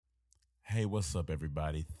Hey, what's up,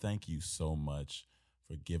 everybody? Thank you so much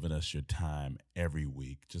for giving us your time every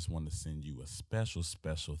week. Just want to send you a special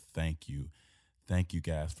thank you. Thank you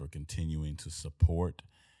guys for continuing to support,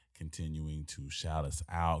 continuing to shout us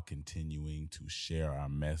out, continuing to share our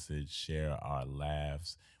message, share our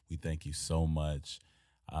laughs. We thank you so much.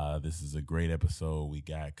 This is a great episode we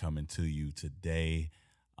got coming to you today.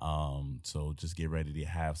 So just get ready to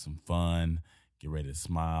have some fun, get ready to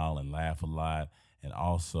smile and laugh a lot. And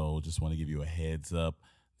also just want to give you a heads up.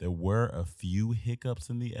 There were a few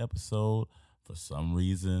hiccups in the episode. For some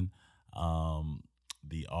reason,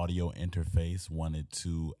 the audio interface wanted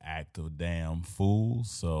to act a damn fool.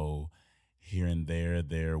 So here and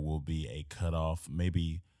there will be a cutoff,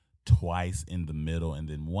 maybe twice in the middle and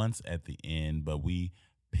then once at the end. But we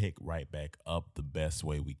pick right back up the best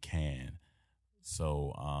way we can.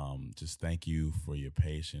 So just thank you for your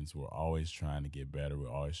patience. We're always trying to get better.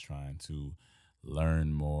 We're always trying to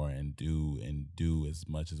learn more and do as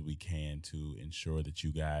much as we can to ensure that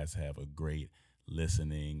you guys have a great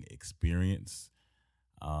listening experience.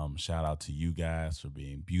 Shout out to you guys for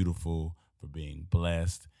being beautiful, for being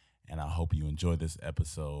blessed, and I hope you enjoy this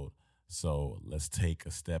episode. So let's take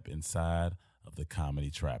a step inside of the Comedy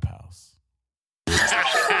Trap House.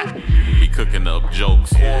 We cooking up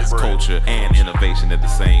jokes, culture, and innovation at the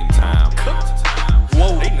same time.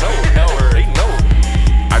 Whoa, they know.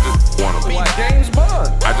 I just wanna be Like James Bond.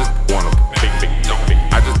 I just wanna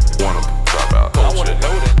I just wanna drop out. I wanna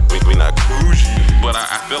know that. We not bougie, but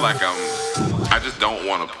I feel like I just don't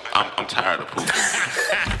wanna. I'm tired of pooping.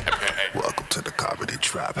 Welcome to the Comedy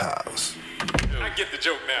Trap House. I get the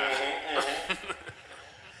joke now.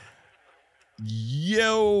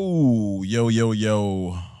 Yo.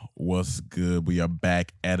 What's good? We are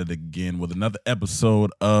back at it again with another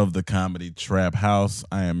episode of the Comedy Trap House.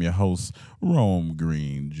 I am your host, Rome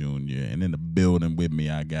Green Jr. And in the building with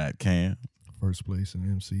me, I got Cam. First place in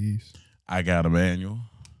MCs. I got Emmanuel.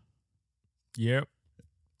 Yep.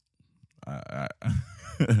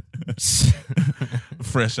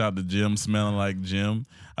 Fresh out the gym, smelling like Jim.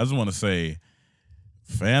 I just want to say,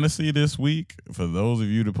 fantasy this week, for those of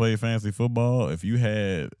you that play fantasy football, if you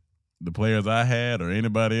had the players I had or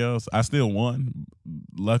anybody else, I still won.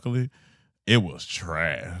 Luckily, it was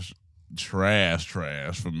trash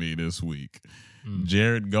for me this week.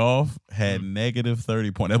 Jared Goff had negative 30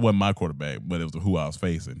 points. That wasn't my quarterback, but it was who I was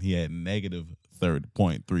facing. He had negative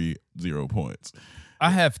 30.30 points. I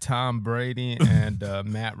have Tom Brady and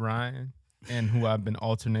Matt Ryan, and who I've been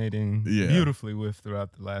alternating beautifully with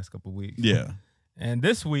throughout the last couple of weeks. Yeah. And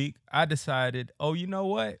this week, I decided, you know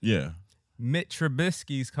what? Yeah. Mitch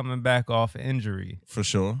Trubisky's coming back off injury. For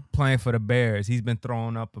sure. Playing for the Bears. He's been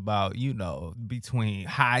throwing up about, between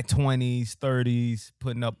high 20s, 30s,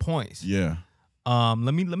 putting up points. Yeah.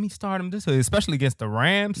 Let me start him this way, especially against the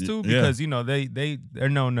Rams too, because they're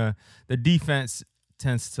known to, the defense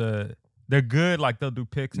tends to, they're good, like they'll do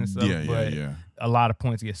picks and stuff, but a lot of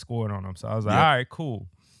points get scored on them. So I was like, all right, cool.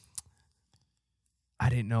 I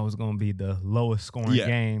didn't know it was going to be the lowest scoring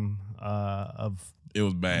game of. It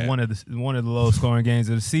was bad. One of the lowest scoring games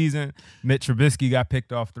of the season. Mitch Trubisky got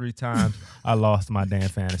picked off 3 times. I lost my damn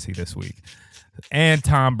fantasy this week. And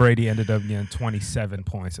Tom Brady ended up getting 27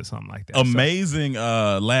 points or something like that. Amazing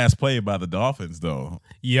last play by the Dolphins, though.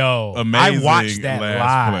 Amazing. I watched that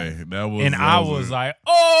last live. Play. I was like,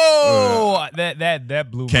 that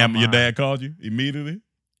blew Cam, my your mind. dad called you immediately?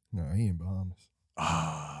 No, he in Bahamas.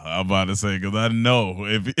 I'm about to say, because I know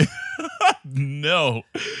if no.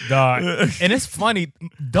 Dog. And it's funny,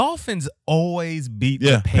 Dolphins always beat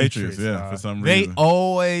the Patriots. For some They reason.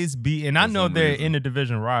 always beat, and I know they're reason.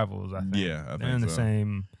 interdivision rivals, I think. Yeah, I think they're in the so.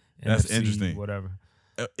 same That's NFC, interesting. whatever.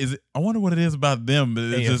 Is it? I wonder what it is about them. But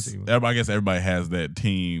it's AFC. just everybody. I guess everybody has that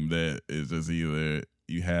team that is just either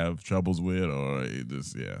you have troubles with or it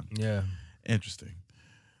just Yeah. Interesting.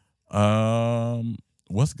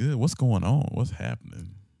 What's good? What's going on? What's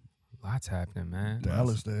happening? Lots happening, man.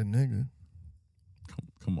 Dallas, that nigga.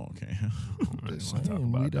 Come on, Cam. I don't really Just want to talk saying,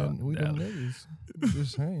 about we that. them niggas.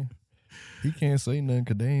 Just saying. He can't say nothing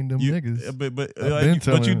because they ain't them niggas.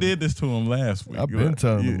 But you did this to him last week. I've been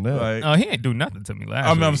telling him that. Like, No, he ain't do nothing to me last I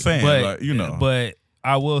mean, week. I'm saying, but, like, But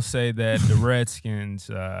I will say that the Redskins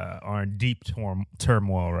are in deep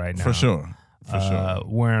turmoil right now. For sure.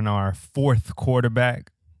 We're in our 4th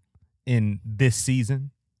quarterback in this season.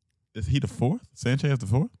 Is he the 4th? Sanchez the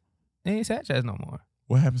 4th? Ain't Sanchez no more.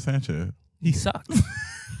 What happened to Sanchez? He sucked.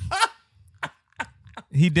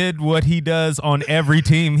 He did what he does on every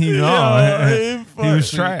team he's on. He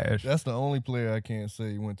was trash. That's the only player I can't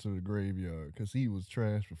say went to the graveyard because he was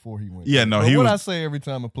trash before he went. Yeah, there. no, but he what was. I say every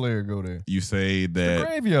time a player go there, You say that the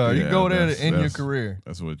graveyard. You go there to end your career.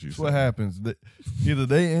 That's what you That's say. what happens. Either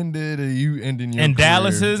they ended or you ending your And career.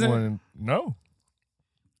 Dallas isn't? No.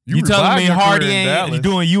 You telling revive me your Hardy career in ain't Dallas.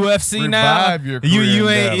 doing UFC now? Revive your career You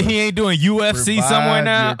in ain't Dallas. he ain't doing UFC Revive somewhere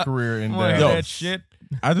now. your career in I wanna hear Dallas. that shit.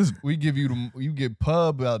 I just We give you get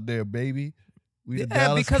pub out there, baby. We the Yeah,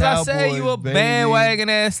 Dallas because I said you a Cowboys, baby. bandwagon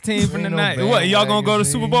ass team from the Ain't no night. What, y'all gonna go to bandwagon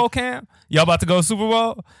Super team. Bowl camp? Y'all about to go to Super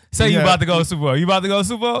Bowl? Say you Yeah. about to go to Super Bowl. You about to go to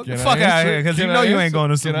Super Bowl? Can I Fuck out answer? here, because you Can know I you ain't answer? going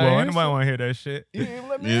to Can Super I Bowl. answer? Anybody want to hear that shit? You ain't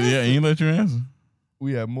let me yeah, answer. you let you answer.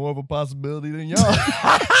 We have more of a possibility than y'all.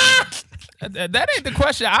 That ain't the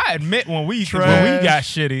question. I admit when we Trash. got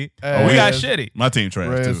shitty. Ass. We got shitty. My team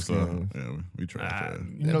trash too, so Redskins. yeah, we trash.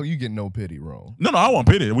 You know you get no pity wrong. No, I want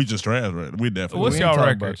pity. We just trash, right? We definitely. What's We ain't y'all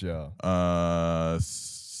talking record? about y'all.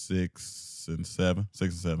 6 and 7.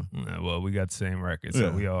 6 and 7. Well, we got the same record, so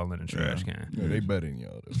Yeah. we all in the trash can. Yeah, they better than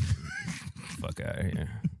y'all. Though. Fuck out of here.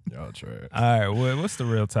 Y'all trash. All right, well, what's the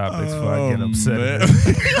real topics before I get upset?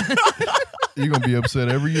 Man. You're gonna be upset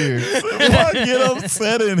every year. I get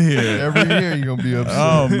upset in here. Every year you're gonna be upset.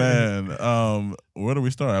 Oh man, where do we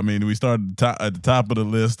start? I mean, we start at the top of the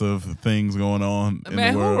list of things going on in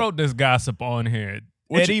Man, the who world. wrote this gossip on here?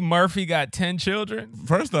 What Eddie Murphy got 10 children?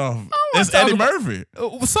 First off, wanna it's talk Eddie about- Murphy,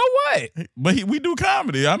 So what? but we do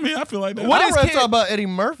comedy. I mean, I feel like that. What I'd is rather kid- talk about Eddie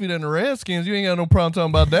Murphy than the Redskins. You ain't got no problem talking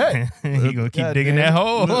about that. He gonna keep God digging damn that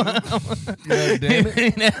it. hole. God damn it.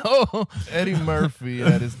 In that hole. Eddie Murphy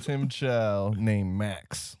had his Tim child named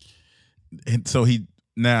Max. And so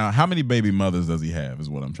now, how many baby mothers does he have? Is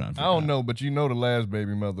what I'm trying to I figure don't out. know, but you know the last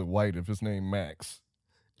baby mother white if his name Max.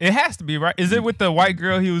 It has to be, right? Is it with the white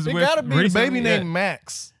girl he was It with? gotta be recently? the baby named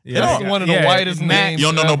Max. Yeah. That's one of the whitest names. You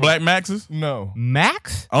don't know no ever. Black Maxes? No.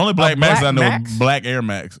 Max? Only Black A Max Black I know. Max? Black Air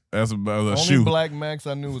Max. That's a Only shoe. Black Max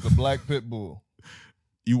I knew was a black pit bull.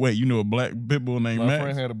 You knew a black pit bull named My Max?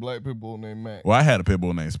 friend had a black pit bull named Max. Well, I had a pit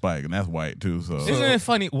bull named Spike, and that's white too. So Isn't it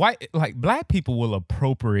funny? Black people will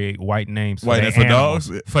appropriate white names White for names their for animals.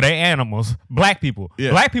 dogs? For their animals. Black people.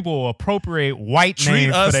 Yeah. Black people will appropriate white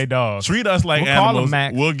names for their dogs. Treat us like We'll call 'em animals.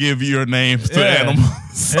 Max. We'll give your names to Yeah.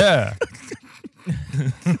 animals. Yeah.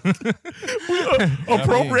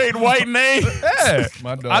 Appropriate white names. Yeah.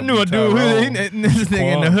 My dog I knew a be dude Tyrone. this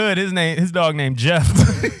nigga in the hood, his dog named Jeff.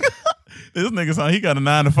 This nigga sound he got a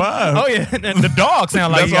 9 to 5. Oh yeah, and the dog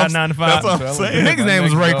sound like he got 9 to 5. That's what I'm Tell him saying. that. Nigga's My name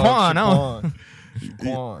was next dog, Raekwon. I don't-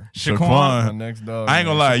 Shaquan. Shaquan. My next dog. I ain't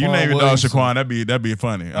gonna lie, you Shaquan name your dog Williamson. Shaquan, that'd be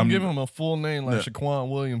funny. I'm giving him a full name like Yeah. Shaquan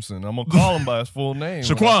Williamson. I'm gonna call him by his full name.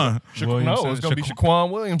 Shaquan. No, Williamson. it's gonna be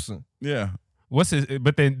Shaquan Williamson. Yeah. What's his?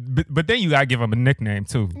 But then you gotta give him a nickname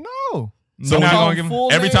too. No. So You're not when gonna you- give him-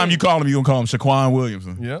 full Every name. time you call him, you gonna call him Shaquan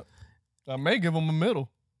Williamson. Yep. I may give him a middle.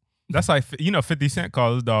 That's like 50 Cent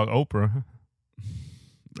called his dog Oprah.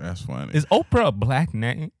 That's funny. Is Oprah a black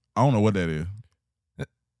name? I don't know what that is.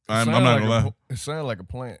 I'm Sound not like gonna lie. It sounds like a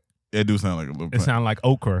plant. It do sound like a little. It sounds like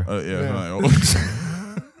okra. Yeah. Yeah. Like,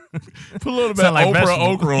 put a little bit Sound like of vegetable.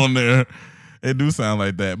 okra on there. It do sound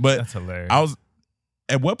like that. But That's hilarious. I was.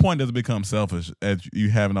 At what point does it become selfish as you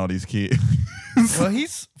having all these kids? Well,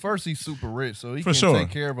 he's super rich, so he For can sure. take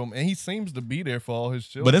care of them, and he seems to be there for all his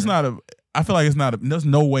children. But it's not a. I feel like it's not a. There's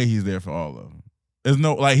no way he's there for all of them. There's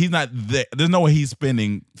no he's not there. There's no way he's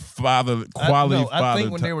spending quality. I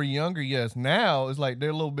think when time. they were younger, yes. Now it's like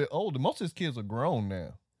they're a little bit older. Most of his kids are grown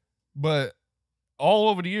now, but all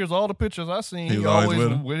over the years, all the pictures I seen, He he was always always with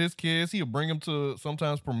them? with his kids. He'll bring them to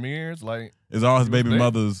sometimes premieres. Like Is all his He was baby there.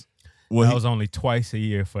 mothers. Well, that was only twice a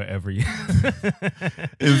year for every year.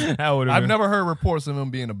 Is- That would've I've been- never heard reports of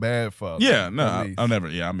him being a bad father. yeah, no, at least. I've never.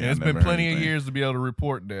 Yeah, I mean, And it's I've been never plenty heard of anything. years to be able to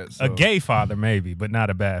report that. So. a gay father, maybe, but not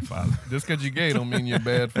a bad father. Just because you're gay don't mean you're a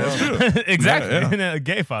bad father. Exactly. Yeah. A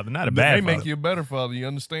gay father, not a They bad make father. you a better father. You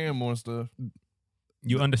understand more stuff.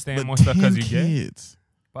 You understand But more stuff 10 because you're gay? kids.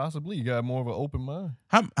 Possibly you got more of an open mind.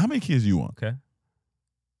 How many kids you want? Okay.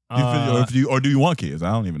 Do you feel, or do you want kids?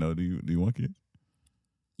 I don't even know. Do you want kids?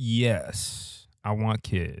 Yes, I want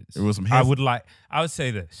kids. It was some I would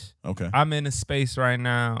say this. Okay. I'm in a space right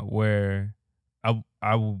now where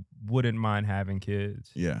I wouldn't mind having kids.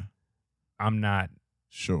 Yeah. I'm not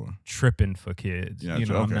Sure. tripping for kids. Yeah, you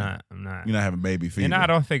know, okay. I'm not. You're not having baby fever. And I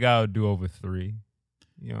don't think I would do over 3.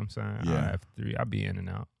 You know what I'm saying? Yeah. I'll have 3. I'll be in and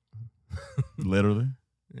out. Literally.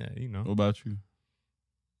 Yeah, you know. What about you?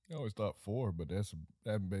 I always thought 4, but that's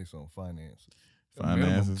based on finances.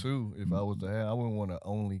 Finances. Minimum 2 if I was to have. I wouldn't want an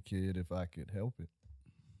only kid if I could help it.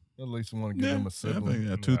 At least I want to give them a I sibling.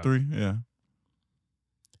 think, 2, 3. Yeah.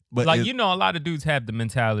 But Like, you know, a lot of dudes have the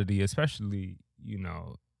mentality, especially, you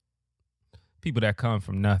know, people that come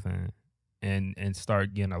from nothing and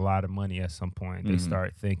start getting a lot of money at some point, they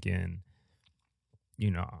start thinking,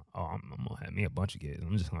 I'm gonna have me a bunch of kids.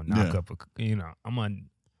 I'm just gonna knock up I'm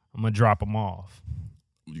gonna drop them off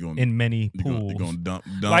in many pools. You're gonna dump.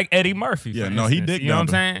 Like Eddie Murphy. Yeah, for no, instance. he did. You know what I'm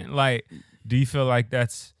saying? Like, do you feel like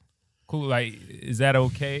that's cool? Like, is that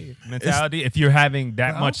okay mentality if you're having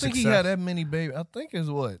that much success? I don't think he had that many babies. I think it's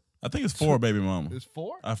what? I think it's 4 baby mama. It's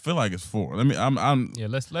 4? I feel like it's 4.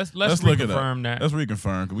 Let's let's look it up. reconfirm that. Let's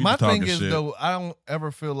reconfirm. Cause we My talking thing is shit. though, I don't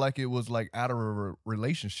ever feel like it was like out of a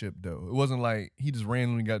relationship though. It wasn't like he just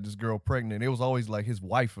randomly got this girl pregnant. It was always like his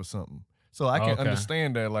wife or something. So I can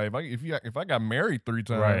understand that. Like if I got married 3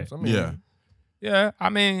 times, Right. I mean, Yeah, I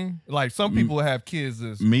mean, like some people have kids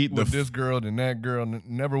with this girl and that girl, and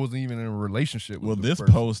never was even in a relationship with this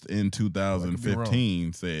person. post in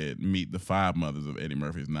 2015 said, meet the 5 mothers of Eddie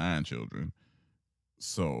Murphy's 9 children.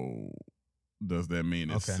 So does that mean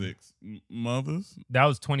it's 6 mothers? that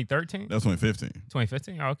was 2013? That's 2015.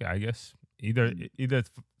 2015? Okay, I guess. Either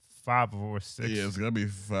 5 or 6. Yeah, it's got to be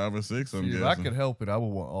 5 or 6, I'm If guessing. I could help it, I would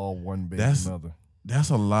want all one baby mother.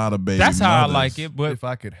 That's a lot of baby That's how mothers. I like it, but If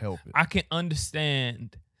I could help it. I can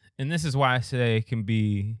understand, and this is why I say it can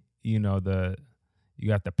be, you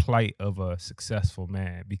got the plight of a successful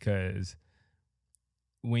man, because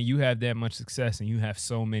when you have that much success and you have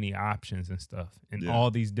so many options and stuff, and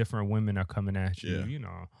all these different women are coming at you,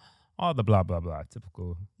 all the blah, blah, blah,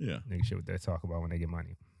 typical nigga shit what they talk about when they get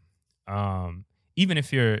money. Even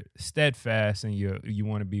if you're steadfast and you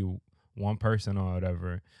want to be one person or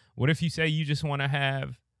whatever, what if you say you just want to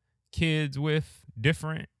have kids with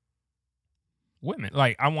different women?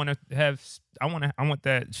 Like I want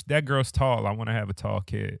that girl's tall. I want to have a tall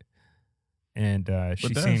kid, and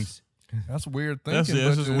she seems. That's weird That's thinking.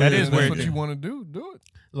 weird. That is That's weird. what you want to do. Do it.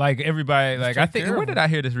 Like everybody, like I take think. care Where of did I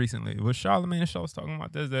hear this recently? Was Charlamagne Show was talking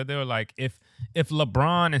about this? That they were like, if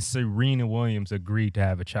LeBron and Serena Williams agreed to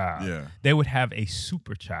have a child, they would have a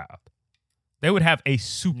super child. They would have a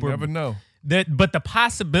super. You never know. But the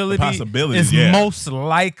possibility is most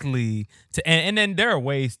likely to, and then there are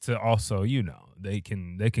ways to also, they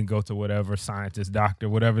can go to whatever scientist, doctor,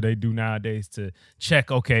 whatever they do nowadays to check.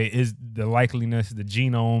 Okay, is the likeliness, the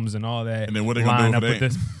genomes, and all that, and then what they gonna do with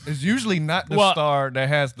this? It's usually not the star that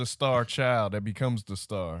has the star child that becomes the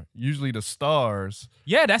star. Usually the stars.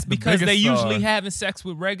 Yeah, that's because they biggest usually star. having sex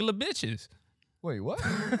with regular bitches. Wait, what?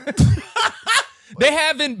 They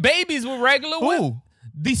having babies with regular women.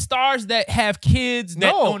 The stars that have kids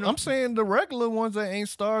that I'm saying the regular ones that ain't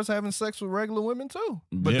stars having sex with regular women too.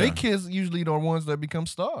 But they kids usually are ones that become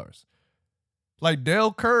stars. Like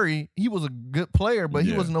Dale Curry, he was a good player, but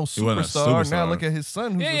he was no superstar. Now look at his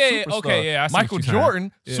son, who's a superstar. Okay, I see Michael what you're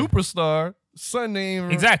Jordan, superstar. Son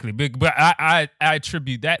name exactly. But I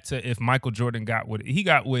attribute that to if Michael Jordan got with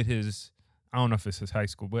his, I don't know if it's his high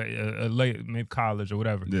school, but late maybe college or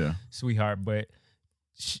whatever. Yeah, sweetheart. But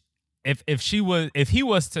if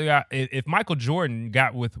Michael Jordan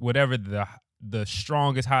got with whatever the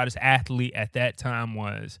strongest, hottest athlete at that time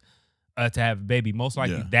was to have a baby, most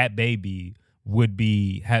likely that baby would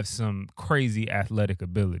have some crazy athletic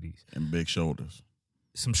abilities and big shoulders,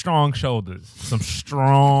 some strong shoulders.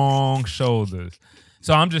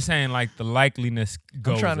 So I'm just saying, like, the likeliness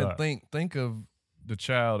goes up. I'm trying to think of the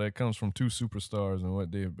child that comes from 2 superstars and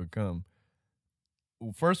what they have become.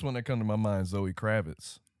 Well, first one that comes to my mind is Zoe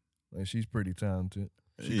Kravitz. Like, she's pretty talented.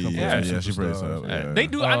 She's pretty talented. Yeah. They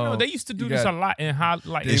do. I know they used to do this a lot in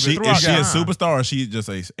like. Is she a superstar or she just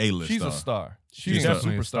a A-list? She's a star. She's a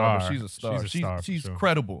superstar, but she's a star. She's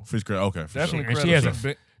credible. She's credible. Okay, for definitely sure. credible.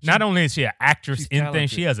 And not only is she an actress in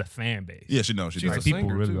things, she has a fan base. Yeah, she knows. She's does. a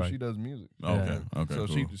singer really too. She does music. Okay, So cool.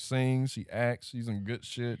 she sings, she acts, she's in good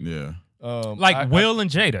shit. Yeah. Will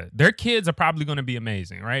and Jada, their kids are probably going to be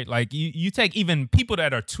amazing, right? Like you take even people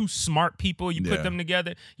that are 2 smart people, you put them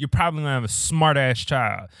together, you're probably going to have a smart ass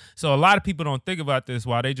child. So a lot of people don't think about this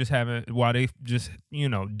while they just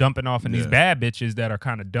dumping off in these bad bitches that are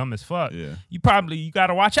kind of dumb as fuck. Yeah. You got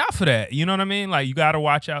to watch out for that. You know what I mean? Like you got to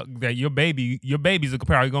watch out that your babies are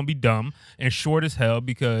probably going to be dumb and short as hell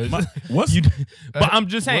because but I'm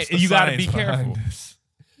just saying you got to be careful.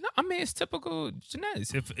 No, I mean it's typical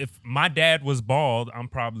genetics. If my dad was bald, I'm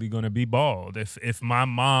probably gonna be bald. If my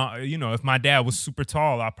mom, if my dad was super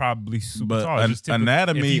tall, I'll probably super tall. It's just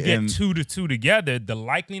anatomy, if you get and 2 to 2 together, the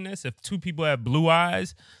likeliness. If 2 people have blue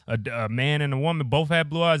eyes, a man and a woman both have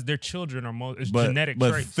blue eyes, their children are genetic but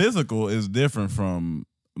traits. Physical is different from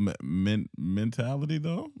mentality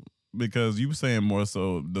though. Because you were saying more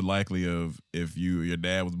so the likely of if your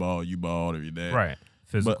dad was bald, you bald, or your dad. Right.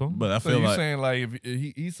 physical. But I So feel you're like saying like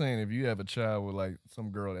if he's saying if you have a child with like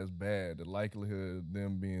some girl that's bad, the likelihood of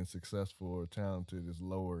them being successful or talented is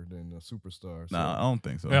lower than a superstar. So I don't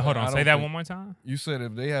think so. Wait, hold on, I say don't that think- one more time. you said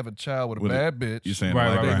if they have a child with a With bad bitch, You saying Right,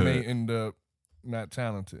 the right, they likelihood? may end up not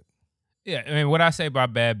talented. Yeah, I mean, what I say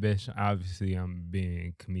about bad bitch, obviously I'm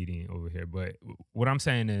being comedian over here, but what I'm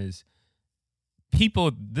saying is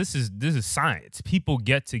people, this is science. People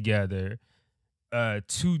get together,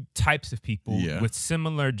 two types of people with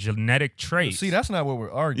similar genetic traits. See, that's not what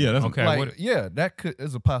we're arguing. Yeah, that's okay. like, that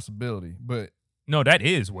is a possibility, but No, that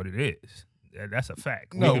is what it is. That's a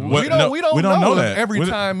fact. no, we we can- don't know that. if every We-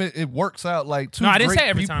 time it works out like two. No, I didn't great say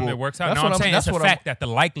every people. time it works out. That's No, what I'm saying it's a what fact that the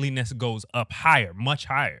likeliness goes up higher, much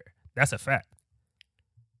higher. That's a fact.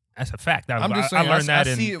 That's a fact. I'm just I saying, learned I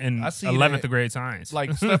that see it- in I see 11th that- grade science.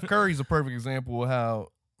 Like Steph Curry's a perfect example of how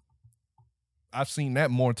I've seen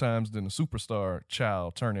that more times than a superstar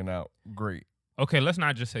child turning out great. Okay, let's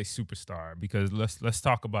not just say superstar because let's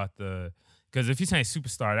talk about because if you're saying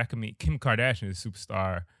superstar, that could mean Kim Kardashian is a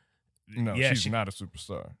superstar. No, Yeah, she's not a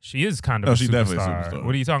superstar. She is kind of No, a she's superstar. definitely a superstar.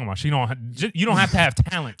 What are you talking about? You don't have to have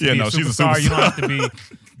talent to Yeah, be no, a she's a superstar. You don't superstar. have to be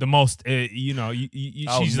the most.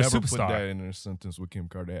 I'll She's a never put superstar. that in a sentence with Kim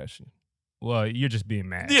Kardashian. Well, you're just being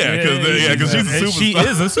mad. Yeah, because she's a superstar. She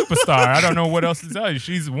is a superstar. I don't know what else to tell you.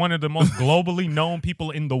 She's one of the most globally known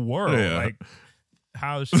people in the world. Yeah. Like,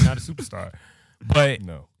 how is she not a superstar? But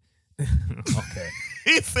No, okay,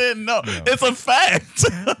 He said no. It's a fact.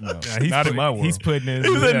 no, yeah, he's not in my world. He's putting his.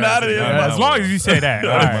 He said not in my as long as you say that.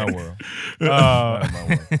 Not all in my right. world. Uh, Not in my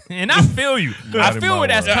world. and I feel you. I Not in feel my where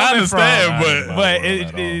that's world. I coming understand, from. but- but Not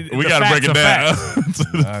in my we the got to break facts it are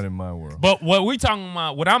facts. down. Not in my world. But what we talking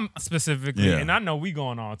about, what I'm specifically, Yeah. and I know we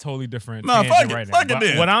going on a totally different No, tangent fuck it. right now. Fuck it But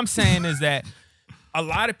then. what I'm saying is that a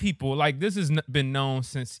lot of people, like this has been known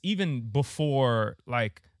since even before,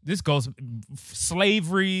 like this goes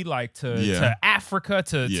slavery, like to Africa,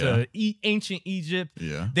 to ancient Egypt.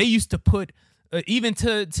 Yeah. They used to put even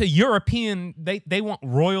to European, they want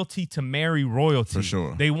royalty to marry royalty. For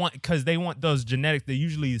sure. They want, because they want those genetics. They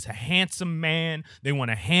usually is a handsome man. They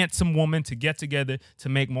want a handsome woman to get together to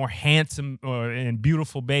make more handsome and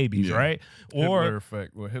beautiful babies, Yeah. right? Hitler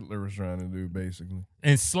effect, what Hitler was trying to do, basically.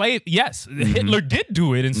 Enslave, yes, Hitler did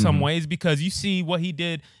do it in some ways, because you see what he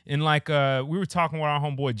did in, like, we were talking with our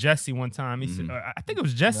homeboy Jesse one time. He said, I think it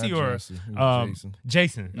was Jesse Not or Jesse, it was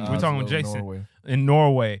Jason. We're talking with Oslo, Jason Norway. in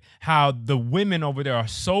Norway. How the women over there are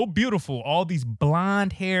so beautiful, all these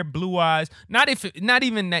blonde hair, blue eyes. Not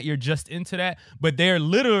even that you're just into that, but they're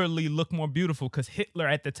literally look more beautiful because Hitler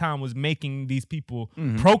at the time was making these people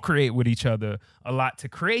procreate with each other a lot to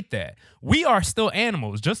create that. We are still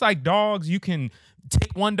animals, just like dogs. You can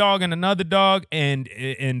take one dog and another dog, and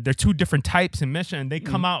they're two different types and mission, and they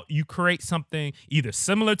come out, you create something either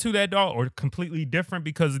similar to that dog or completely different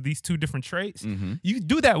because of these two different traits. You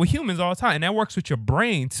do that with humans all the time, and that works with your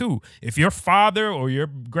brain too. If your father or your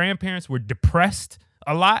grandparents were depressed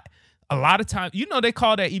a lot of times, they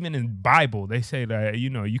call that, even in Bible, they say that,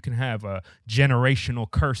 you can have generational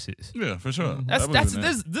curses. Yeah, for sure.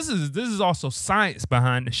 This is also science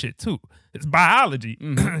behind the shit too. It's biology.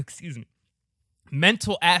 Excuse me.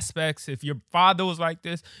 Mental aspects. If your father was like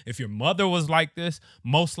this, if your mother was like this,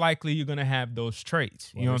 most likely you're gonna have those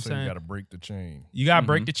traits. You know what I'm saying? You got to break the chain. You gotta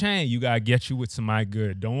break the chain. You gotta get you with somebody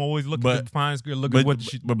good. Don't always look at the finest girl. Look at what.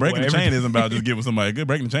 But breaking the chain isn't about just giving somebody good.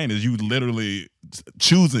 Breaking the chain is you literally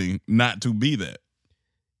choosing not to be that.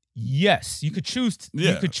 Yes, you could choose. You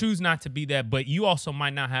Yeah. could choose not to be that, but you also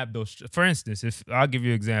might not have those. For instance, if I'll give you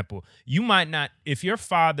an example, you might not. If your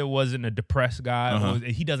father wasn't a depressed guy, or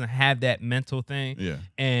he doesn't have that mental thing, Yeah.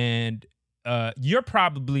 and you're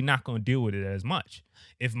probably not going to deal with it as much.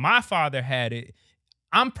 If my father had it,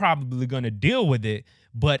 I'm probably going to deal with it,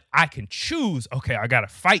 but I can choose. Okay, I got to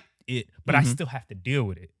fight it, but I still have to deal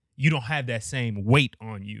with it. You don't have that same weight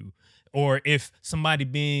on you. Or if somebody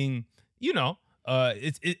being,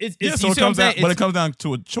 it's So it comes down, but it comes down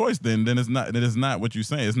to a choice. Then it's not what you're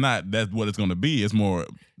saying. It's not that's what it's going to be. It's more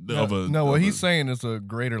of a what he's saying is a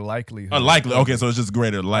greater likelihood. likely. Okay, so it's just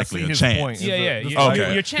greater likely a his chance. point. Yeah.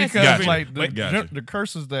 Okay. Your chances Because are like Gotcha. the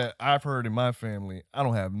curses that I've heard in my family, I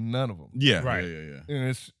don't have none of them. Yeah, Right.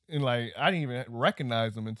 yeah. And like I didn't even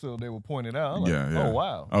recognize them until they were pointed out. I'm like, Yeah. oh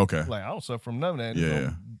wow. Okay. Like I don't suffer from none of that.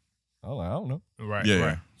 Yeah. I'm like, I don't know. right, Yeah, right.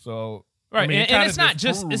 yeah. So Right, I mean, it and kinda it's not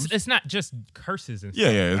just disproves- it's not just curses and Yeah,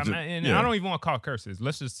 stuff. yeah, it's I just- and yeah. I don't even want to call it curses.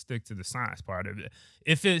 Let's just stick to the science part of it.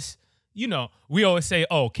 If it's, we always say,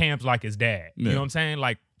 oh, Cam's like his dad. You Yeah. know what I'm saying?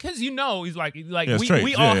 Like because he's like traits.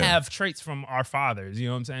 we all have traits from our fathers. You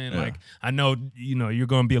know what I'm saying? Like I know you're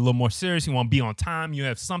going to be a little more serious. You want to be on time. You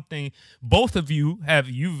have something. Both of you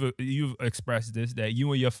you've expressed this, that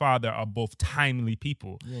you and your father are both timely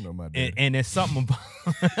people. You don't know my daddy. And it's something about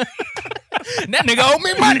that nigga owe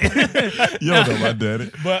me money. You don't know my daddy.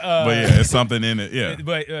 But yeah, it's something in it. Yeah.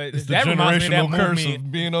 But it's the that reminds me of generational that curse movie.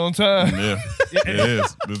 of being on time. Yeah, it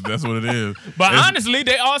is. That's what it is. But honestly,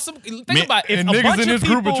 they awesome. Think about it. If And a niggas bunch in this of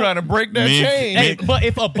group people, are trying to break that chain. but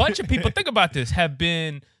if a bunch of people, think about this, have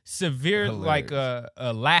been severe, like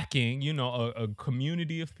lacking, a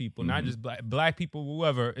community of people, not just black people,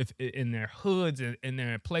 whoever, if in their hoods and in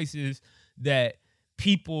their places that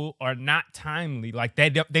people are not timely, like they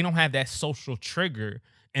don't have that social trigger,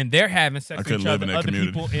 and they're having sex with each other, other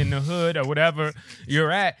people in the hood or whatever you're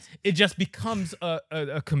at, it just becomes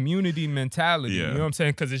a community mentality. You know what I'm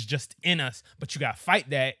saying? Because it's just in us. But you got to fight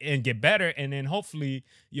that and get better, and then hopefully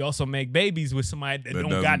you also make babies with somebody that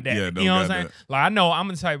don't got that. You know what I'm saying? Like I know I'm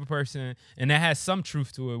the type of person, and that has some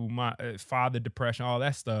truth to it with my father depression, all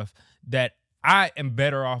that stuff, that I am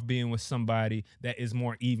better off being with somebody that is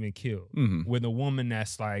more even keeled, with a woman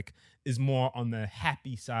that's like is more on the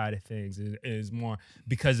happy side of things, is more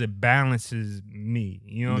because it balances me.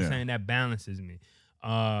 You know what I'm saying? That balances me.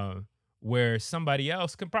 Where somebody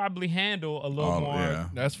else can probably handle a little more. Yeah.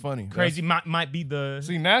 That's funny. Crazy might be the.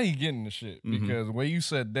 See, now he getting the shit because the way you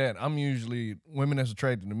said that, I'm usually women that's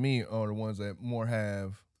attracted to me are the ones that more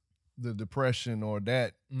have the depression or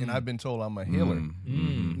that, and I've been told I'm a healer.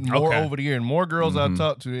 More over the year, and more girls I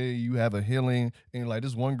talk to, you have a healing, and like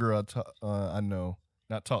this one girl I know,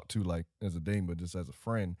 not talk to like as a dame, but just as a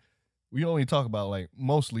friend. We only talk about like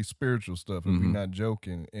mostly spiritual stuff, if we're not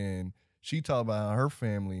joking. And she talked about how her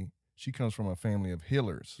family, she comes from a family of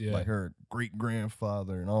healers, like her great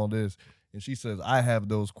grandfather and all this. And she says, I have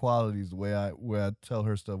those qualities the way I tell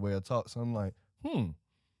her stuff, the way I talk. So I'm like, And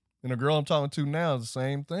the girl I'm talking to now is the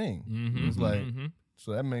same thing. It's like,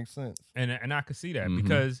 so that makes sense. And I could see that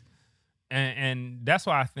because, and that's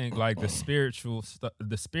why I think like the spiritual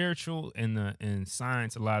and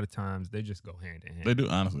science, a lot of times they just go hand in hand. They do,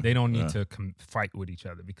 honestly. They don't need to fight with each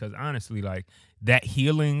other because honestly, like that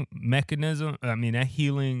healing mechanism, that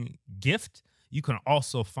healing gift, you can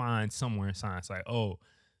also find somewhere in science. Like, oh,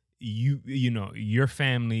 your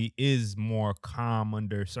family is more calm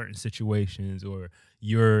under certain situations, or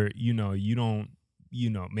maybe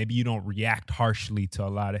you don't react harshly to a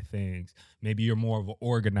lot of things. Maybe you're more of an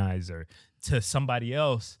organizer to somebody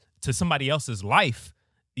else's life,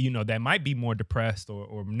 that might be more depressed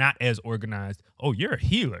or not as organized. Oh, you're a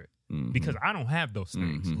healer because I don't have those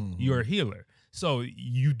things. You're a healer. So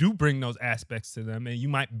you do bring those aspects to them, and you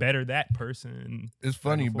might better that person. It's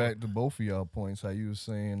funny, back to both of y'all points, how you were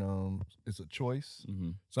saying it's a choice.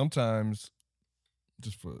 Sometimes,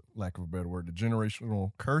 just for lack of a better word, the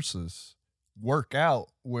generational curses work out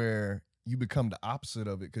where you become the opposite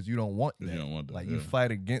of it because you don't want that. You don't want that, you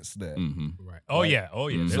fight against that. Right. Oh, yeah.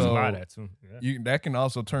 There's a lot of that, too. Yeah. That can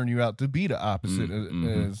also turn you out to be the opposite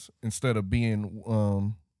as instead of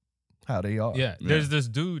being how they are. Yeah. There's this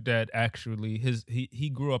dude that actually, he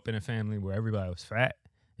grew up in a family where everybody was fat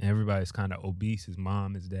and everybody's kind of obese. His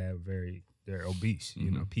mom, his dad were they're obese,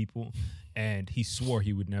 people. And he swore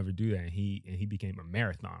he would never do that. And he became a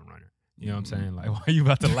marathon runner. You know what I'm saying? Like, why are you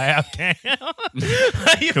about to laugh, Cam?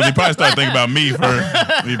 Because he probably started thinking about me first.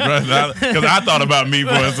 Because I thought about me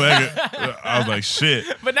for a second. I was like, shit.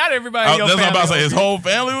 But not everybody in your family. That's what I'm about to say. His whole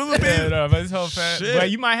family was a yeah, no, but his whole family.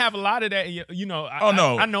 But you might have a lot of that. I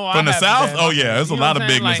know. From the South? That. Oh, yeah. There's a lot of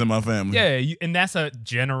bigness in my family. Yeah, and that's a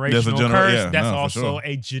generational curse. That's also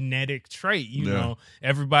a genetic trait. You know,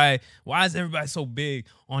 everybody, why is everybody so big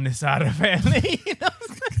on this side of the family?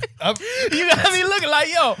 You got me looking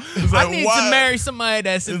like, yo, I need to marry somebody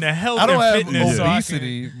that's in the health and fitness. I don't have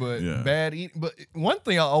obesity, but bad eating. But one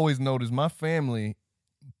thing I always noticed, my family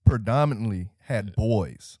predominantly had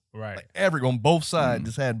boys. Right. Like on both sides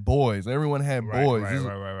just had boys. Everyone had boys.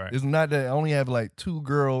 Right. It's not that I only have like 2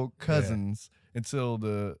 girl cousins until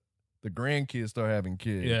the grandkids start having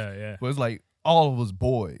kids. Yeah. But it's like all of us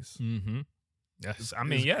boys. That's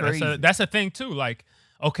a thing too. Like,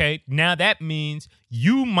 okay, now that means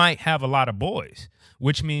you might have a lot of boys,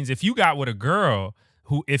 which means if you got with a girl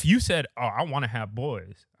who, if you said, oh, I want to have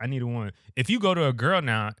boys, I need a woman. If you go to a girl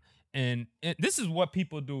now, and this is what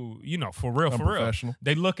people do, for real.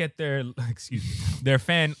 They look at their, their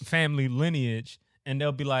family lineage, and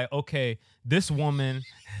they'll be like, okay, this woman,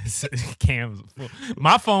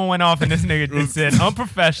 my phone went off and this nigga said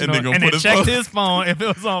unprofessional, and it checked his phone if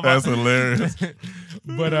it was on. That's hilarious.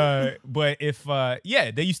 But if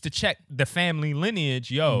they used to check the family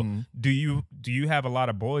lineage. Yo, do you have a lot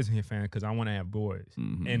of boys in your family? Because I want to have boys.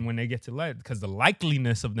 And when they get to because the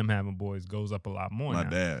likeliness of them having boys goes up a lot more. My now.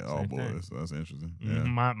 dad, all boys. So that's interesting. Yeah.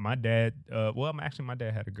 My dad. My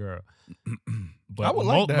dad had a girl. But I would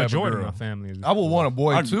like to have a majority girl. of my family is. I would want a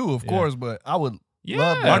boy too, of course, but I would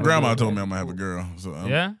love My that. grandma told me I'm gonna have a girl. So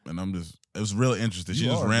and I'm just. It was really interesting. She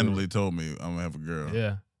You just are randomly told me I'm gonna have a girl.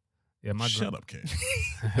 Yeah. Yeah, Shut up, Kate.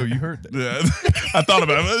 Oh, you heard that? Yeah, I thought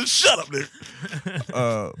about it. Shut up,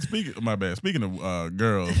 Nick. My bad. Speaking of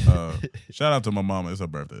girls, shout out to my mama. It's her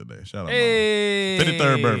birthday today. Shout out, Hey. Mama.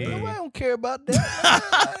 53rd birthday. I don't care about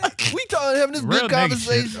that. We having this Real good nigga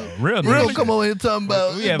conversation. shit, though. Real We don't nigga come over here talking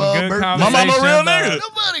about We have a good birthday. conversation. My mama a real about- nigga.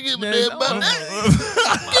 Nobody give a damn about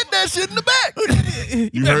that. Get that shit in the back.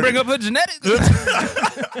 You better bring up her genetics.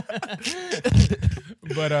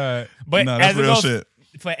 but Nah, as that's it real goes shit.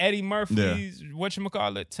 for Eddie Murphy's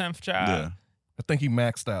whatchamacallit 10th child, Yeah, I think he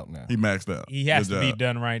maxed out now. he maxed out. he has Good to be job.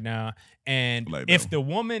 done right now. And Like if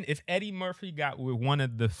that. if Eddie Murphy got with one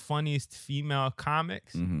of the funniest female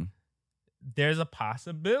comics, Mm-hmm. there's a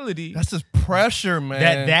possibility That's just pressure,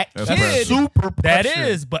 man. that That's kid pressure. super pressure. that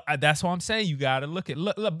is, but that's what I'm saying. You got to look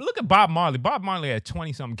at Bob Marley. Bob Marley had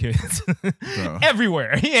 20-something kids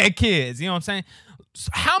everywhere. He had kids. You know what I'm saying? So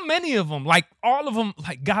how many of them, like all of them,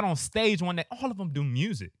 like got on stage one day? All of them do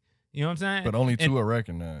music. You know what I'm saying? But only two are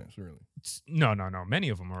recognized, really. No. Many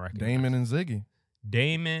of them are recognized. Damon and Ziggy.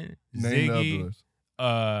 Damon, Name the Ziggy. others.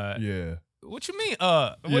 Yeah. What you mean?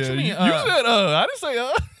 What you mean? You said I didn't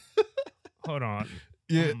say Hold on.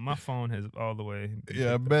 Yeah. My phone has all the way.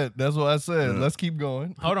 Yeah, I bet. That's what I said. Let's keep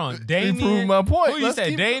going. Hold on. You Damien. proved my point. Who you Let's say?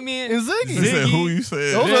 keep- Damien and Ziggy. He said, who you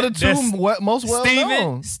said? Those are the two That's most well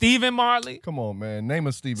known. Stephen Marley. Come on, man. Name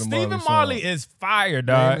a Stephen Stephen Marley Marley song. is fire, Name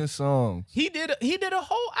dog. his songs. He did a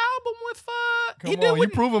whole album with Come he on, did you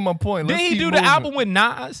with, proving my point. Did Let's he keep do moving. the album with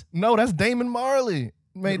Nas? No, that's Damon Marley.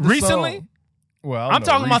 Made the Recently? song. Well, I I'm don't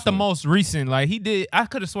talking know, about the recently. most recent. Like he did, I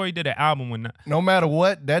could have swore he did an album with Nas. No matter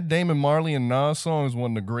what, that Damon Marley and Nas song is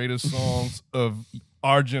one of the greatest songs of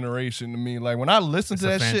our generation to me. Like when I listen to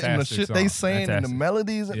It's a that shit and the fantastic shit they song. saying and the Fantastic.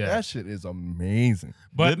 melodies, Yeah. that shit is amazing.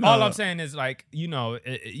 But Didn't, all I'm saying is like,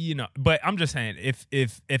 but I'm just saying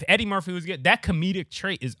if Eddie Murphy was good, that comedic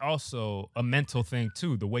trait is also a mental thing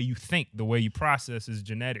too. The way you think, the way you process is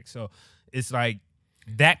genetic. So it's like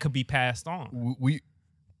that could be passed on.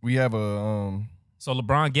 We have a So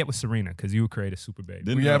LeBron, get with Serena because you would create a super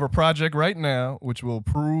baby. we have a project right now which will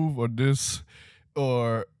prove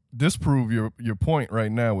or disprove your point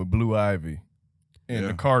right now with Blue Ivy and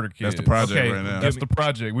the Carter kids. That's the project Okay, right now. That's the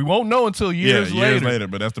project. We won't know until years later.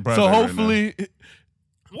 But that's the project. So right now. hopefully,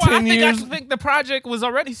 Well, 10 years. I think the project was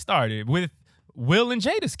already started with Will and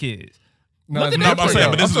Jada's kids. No, Look it's at not that for for them. you.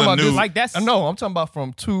 But this is I'm a talking about new- Like that's I know. I'm talking about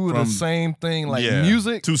from two of the From- same thing, like yeah,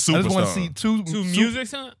 music. two I just want to superstars. see two music.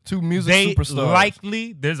 Son? two music They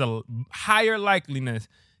superstars. there's a higher likeliness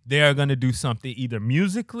they are going to do something either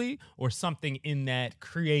musically or something in that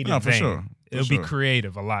creative No, for vein. sure. For It'll be sure.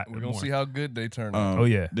 creative a lot. We're gonna more. see how good they turn out. Oh,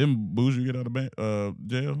 yeah. Didn't Buju get out of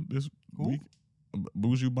jail this week?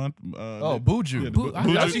 Buju Bant. Buju. Yeah, I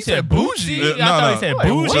Buju. thought you said Bootsy. Yeah, I thought you said Like,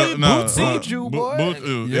 what? Bootsy. Buju, boy.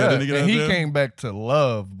 Yeah, didn't he get out and he of jail? came back to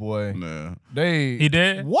love, boy. Nah. He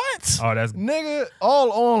did? What? Oh, that's Nigga,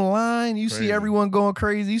 all online. You see Crazy. everyone going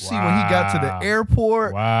crazy. You see when he got to Wow. the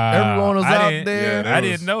airport, wow. everyone was I out didn't- there. Yeah, that I was-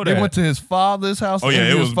 didn't know They that. went to his father's house. Oh, yeah, and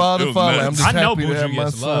it his was- father. it was Father, nuts. I'm just I know happy to have Buju my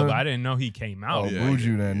gets son. love. I didn't know he came out. Oh, Yeah,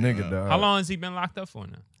 Buju, that nigga, yeah. dog. How long has he been locked up for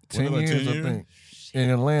now? 10 Was it like years, 10 I years? think. In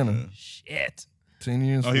Atlanta. Shit. 10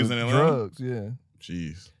 years Oh, for he was in Atlanta? drugs, yeah.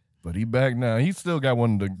 Jeez. But he back now. He still got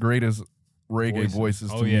one of the greatest reggae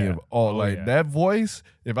voices to Oh, me yeah. of all. Oh, like yeah. that voice,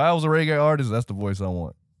 if I was a reggae artist, that's the voice I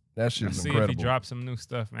want. That shit's See incredible. if he drops some new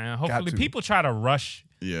stuff, man. Hopefully, to. people try to rush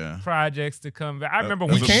Yeah. projects to come back. I remember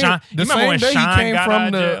That's when a- Shine. the You remember when same day Shine he came got from out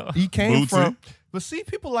of the jail? he came Bootsy. from but see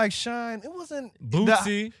people like Shine, it wasn't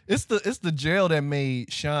Bootsy. it's the jail that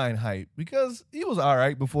made Shine hype because he was all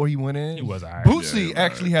right before he went in. He was all right. Yeah, Bootsy he was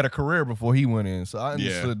actually all had a career before he went in, so I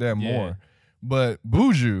understood that Yeah. more. But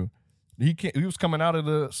Buju, he was coming out of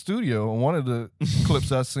the studio on one of the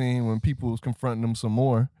clips I seen when people was confronting him some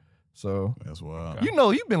more. So That's wild. you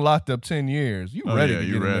know you've been locked up 10 years. You Oh, ready yeah, to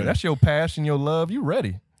you get in there. ready. That's your passion, your love. You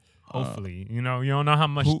ready. Hopefully, you don't know how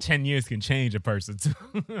much 10 years can change a person. Too.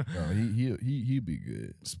 No, he'd be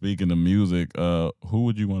good. Speaking of music, who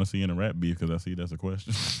would you want to see in a rap beef? Because I see that's a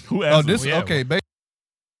question. Who Oh, asked this yeah. okay.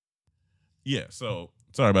 Yeah, so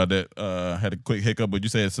sorry about that. Had a quick hiccup, but you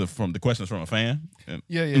said it's from the questions from a fan. And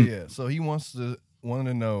Yeah. So he wanted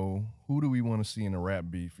to know who do we want to see in a rap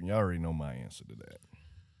beef, and y'all already know my answer to that.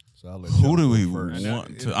 So I'll let Who do we first.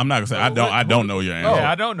 want to? I'm not gonna say I don't know your answer.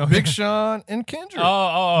 Yeah, I don't know. Big Sean and Kendrick.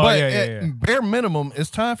 But at bare minimum,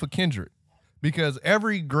 it's time for Kendrick because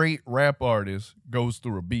every great rap artist goes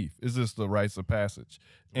through a beef. It's just the rites of passage.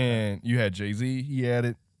 And you had Jay-Z, he had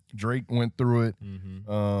it. Drake went through it.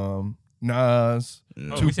 Nas,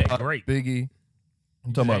 we said great. Biggie.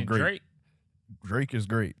 I'm talking about great. Drake is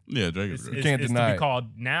great. Yeah, Drake is great. You can't deny to be it. called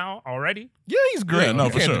now already? Yeah, he's great. Yeah, no, you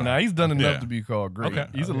for can't sure. deny. He's done enough Yeah. to be called great. Okay.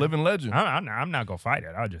 He's a living legend. I'm not gonna fight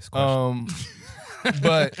it. I'll just question.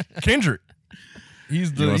 But Kendrick,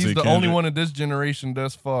 he's You wanna see the only Kendrick? one of this generation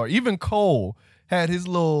thus far. Even Cole had his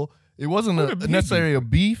little. It wasn't necessarily a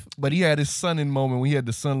beef, but he had his Sunning moment when he had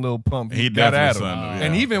the Sun Lil Pump. He got at him, definitely sunned him,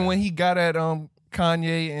 and yeah. even when he got at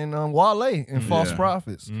Kanye and Wale and False Yeah.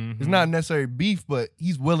 Prophets, it's not necessarily beef, but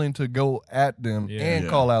he's willing to go at them and Yeah.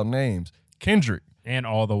 call out names. Kendrick, And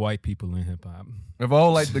all the white people in hip hop. of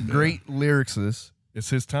all like the great lyricists, it's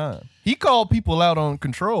his time. He called people out on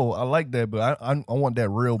Control. I like that, but I want that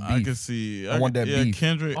real beef. I can see. I want that beef.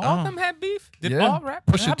 Kendrick. All of them had beef? Did Yeah. all rap?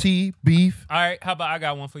 Pusha T, beef. All right, how about I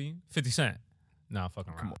got one for you? 50 Cent. Nah,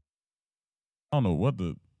 fucking around. I don't know what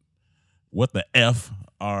the F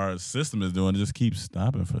our system is doing. It just keeps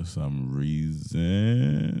stopping for some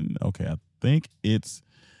reason. Okay, I think it's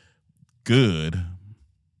good.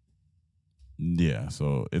 Yeah,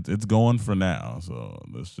 so it's going for now. So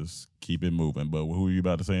let's just keep it moving. But who were you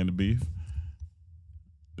about to say in the beef?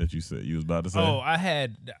 That you said you was about to say? Oh,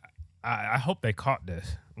 I hope they caught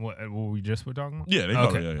this. What we just were talking about? Yeah, they caught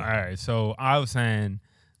okay. it. Yeah. All right. So I was saying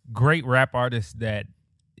great rap artists that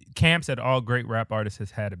Cam said all great rap artists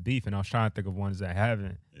has had a beef, and I was trying to think of ones that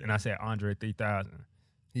haven't. Yeah. And I said Andre 3000.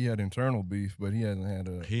 He had internal beef, but he hasn't had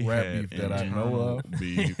a He rap had beef that I know of.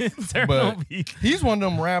 beef. Internal But beef. he's one of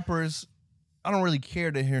them rappers. I don't really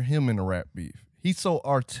care to hear him in a rap beef. He's so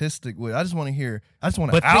artistic with. I just want an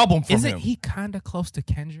album from isn't him. he kind of close to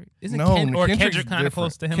Kendrick? Isn't No, Kendrick Kendrick's kind of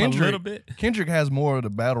close to him different. a little bit? Kendrick has more of the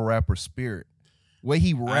battle rapper spirit. Way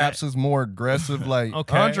he raps is more aggressive. Like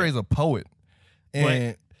Okay. Andre's a poet,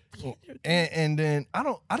 and then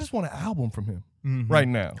I just want an album from him right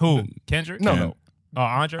now. Who? Kendrick? No. Oh,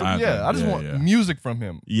 Andre? I just want music from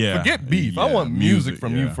him. Yeah. Forget beef. I Yeah, want music music,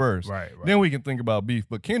 from you yeah. first. Right. Then we can think about beef.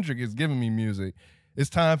 But Kendrick is giving me music. It's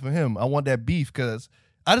time for him. I want that beef because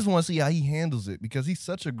I just want to see how he handles it because he's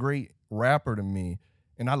such a great rapper to me.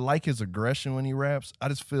 And I like his aggression when he raps. I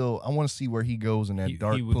just feel I want to see where he goes in that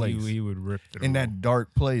dark place. He would rip through. In that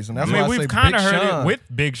dark place. And that's I mean, why I say we've kind of Big heard Sean. it with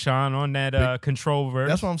Big Sean on that Control verse.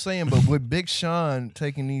 That's what I'm saying. But with Big Sean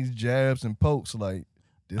taking these jabs and pokes, like,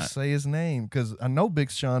 just say his name. Because I know Big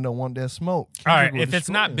Sean don't want that smoke. All right, Kendrick will if it's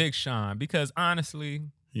destroy not him. Big Sean, because honestly,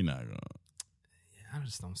 He not gonna. I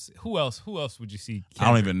just don't see who else would you see? I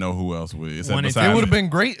don't even know who else would. When it's- It would have been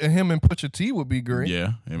great. And him and Pusha T would be great.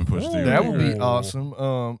 Yeah, him and Pusha T. That would be Ooh. awesome.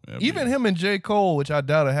 That'd Even be- him and J. Cole, which I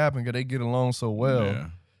doubt it happened because they get along so well. Yeah.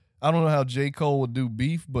 I don't know how J. Cole would do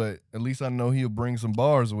beef, but at least I know he'll bring some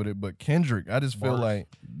bars with it. But Kendrick, I just feel like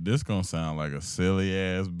This gonna sound like a silly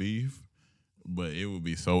ass beef, but it would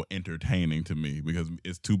be so entertaining to me because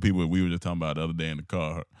it's two people we were just talking about the other day in the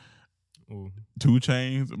car. Ooh. 2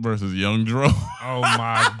 Chainz versus Young Dro. Oh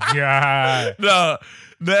my god! No,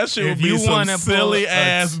 that shit If would be you some wanna pull silly a-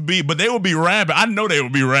 ass beat, but they would be rapping. I know they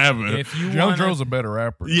would be rapping. If you Young want Dro's a better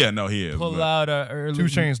rapper. Yeah, no, he is. pull but- out a early 2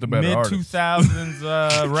 Chainz the better mid artist.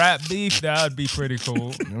 2000s rap beef, that would be pretty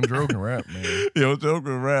cool. Young Dro can rap, man. Yo,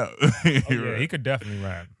 Joker rap. Yeah, he could definitely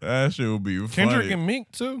rap. That shit would be Kendrick funny. and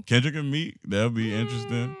Meek too. Kendrick and Meek. That'd be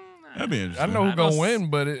interesting. That'd be I interesting. know who's I gonna know- win,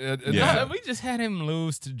 but Yeah. No, we just had him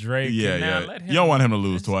lose to Drake. Yeah, and now yeah. let him, You don't want him to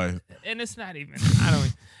lose twice. and it's not even. I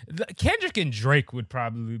don't. Kendrick and Drake would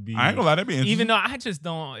probably be. I ain't gonna lie, that'd be interesting. Even though I just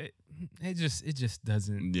don't. It just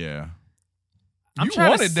doesn't. Yeah. I'm You trying to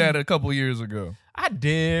wanted see- that a couple years ago. I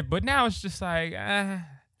did, but now it's just like. I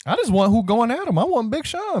just want who going at him. I want Big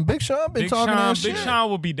Sean. Big Sean been Big talking Sean, that shit. Big Sean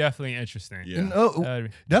will be definitely interesting. Yeah. And,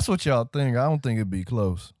 that's what y'all think. I don't think it'd be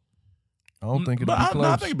close. I don't think it'd But be I close.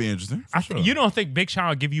 think it'd be interesting. for sure. You don't think Big Sean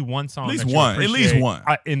will give you one song? At least that you one. At least appreciate, one.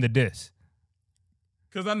 in the diss.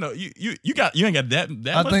 Because I know you ain't got that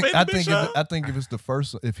I much think faith I in Big think Sean? if, I think if it's the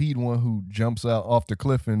first, if he'd one who jumps out off the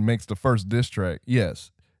cliff and makes the first diss track, yes.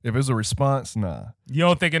 If it's a response, nah. You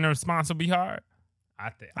don't think in the response will be hard? I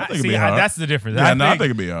think it'd be hard. That's the difference. Yeah, I think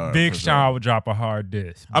it'd be hard. Big for Sean sure. would drop a hard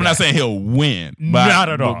diss. I'm not saying he'll win. But Not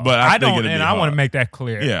at all. But I, think don't, it'd and be I want hard. to make that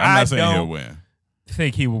clear. Yeah, I'm I not saying he'll don't win.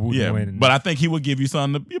 think he would Yeah, win. but I think he would give you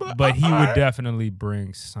something to be like, but he all would right. definitely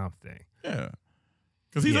bring something. Yeah.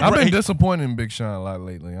 Because he's I've been great. disappointed in Big Sean a lot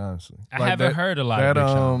lately, honestly. I Like haven't that- heard a lot that, of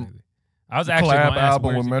Big Sean lately. I was actually collab gonna ask album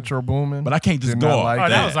where's with he- Metro Boomin. But I can't just Did go not off like Oh, that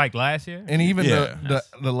that. was like last year. And even Yeah.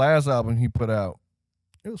 the last album he put out,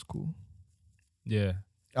 it was cool. Yeah.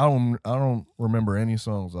 I don't remember any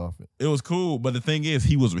songs off it. It was cool, but the thing is,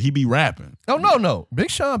 he be rapping. Oh no, Big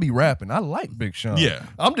Sean be rapping. I like Big Sean. Yeah.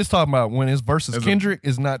 I'm just talking about when his versus As a- Kendrick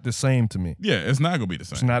is not the same to me. Yeah, it's not gonna be the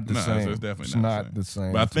same. It's not the No, same. It's definitely It's not the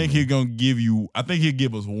same. But I to think me. he's gonna give you. I think he'll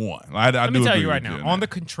give us one. I Let do me tell agree you right with now, on on the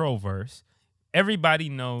that. Control verse, everybody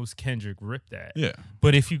knows Kendrick ripped that. Yeah.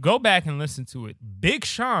 But if you go back and listen to it, Big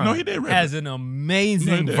Sean No, he did rip has it. an amazing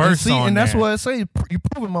No, he did. verse See, on and that's there. what I say. You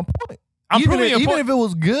proving my point. I'm even proving your even point. if it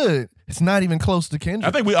was good, it's not even close to Kendrick.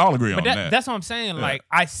 I think we all agree But on that. that's what I'm saying. Yeah. Like,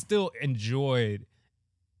 I still enjoyed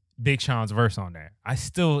Big Sean's verse on there. I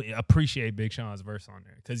still appreciate Big Sean's verse on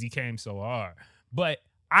there because he came so hard. But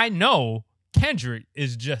I know Kendrick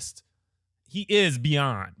is just, he is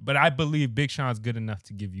beyond. But I believe Big Sean's good enough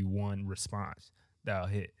to give you one response that'll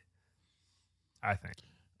hit. I think.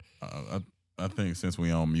 I think since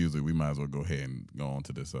we own music, we might as well go ahead and go on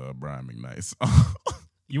to this Brian McKnight.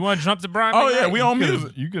 You want to jump to Brian? Oh, yeah, McKnight? we on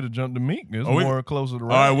music. You could have jumped to Meek. It's Oh, we- more closer to All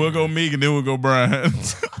right, rap. we'll go Meek and then we'll go Brian.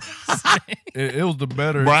 It was the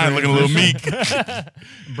better. Brian looking a little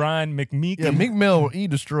meek. Brian McMeek. Yeah, Meek Mill, he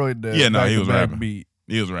destroyed that. Yeah, no, he was back-to-back rapping. beat.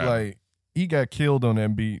 He was rapping. Like he got killed on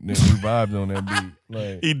that beat and then revived on that beat.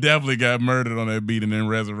 Like, He definitely got murdered on that beat and then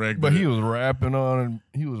resurrected. but he was rapping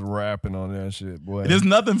on that shit, boy. There's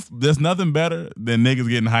nothing better than niggas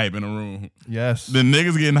getting hype in a room. Yes. Than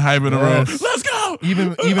niggas getting hype in a room. Yes. Let's go.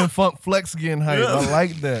 Even Funk Flex getting hype. Yeah. I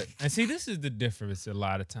like that. And see, this is the difference a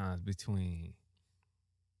lot of times between,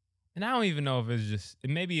 and I don't even know if it's just,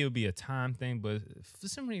 maybe it'll be a time thing, but for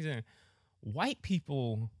some reason, white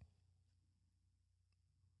people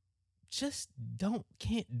just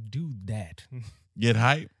can't do that. Get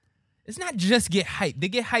hype. It's not just get hyped. They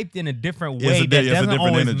get hyped in a different It's way a that it's a doesn't different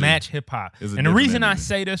always energy. match hip hop. It's a And the different reason I energy.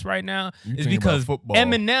 say this right now You is think about because football.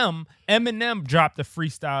 Eminem dropped a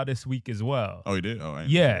freestyle this week as well. Oh, he did? Oh, I ain't-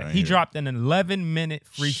 I Yeah, ain't he hear dropped an 11-minute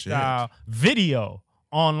freestyle video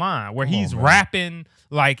online where he's rapping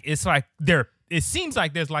like it's like there. It seems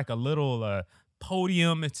like there's like a little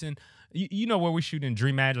podium. It's in you know where we shoot in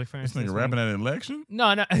Dream Magic, for This instance. nigga rapping at an election?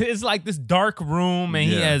 No, it's like this dark room, and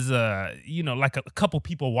he Yeah. has like a couple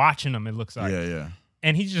people watching him. It looks like, Yeah.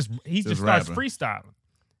 and he just starts rapping. freestyling.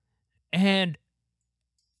 And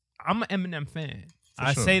I'm an Eminem fan.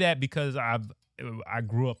 I sure. say that because I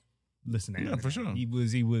grew up listening. Yeah, to for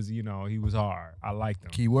Eminem. sure. He was hard. I liked him.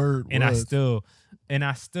 Keyword. And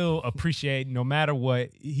I still appreciate, no matter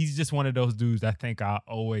what, he's just one of those dudes I think I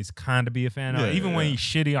always kind of be a fan of. Yeah, Even when yeah. he's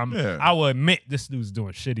shitty, Yeah. I will admit this dude's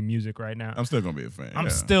doing shitty music right now. I'm still going to be a fan. I'm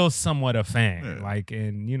yeah. still somewhat a fan. Yeah. Like,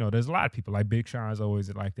 and there's a lot of people like Big Sean's always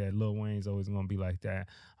like that. Lil Wayne's always gonna be like that.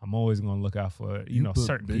 I'm always gonna look out for put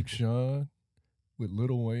certain Big people. Sean with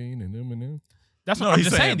Lil Wayne and Eminem. That's No, what I'm he's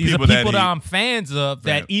just saying. saying These are people that people that he- I'm fans of.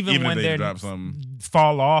 That even even when if they they drop something.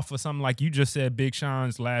 fall off or something like you just said, Big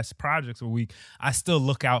Sean's last projects a week, I still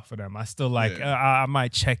look out for them. I still like. Yeah. I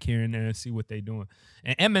might check here and there and see what they're doing.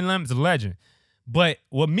 And Eminem's a legend. But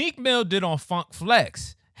what Meek Mill did on Funk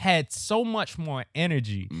Flex had so much more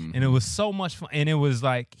energy, and it was so much fun. And it was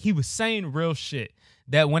like he was saying real shit.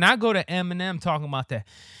 That when I go to Eminem talking about that,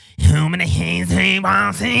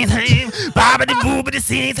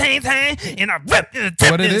 and I rip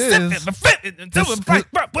What it is,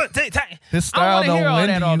 his style don't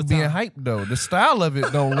lend to you being hyped though. The style of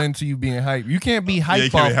it don't lend to you being hyped. You can't be hyped you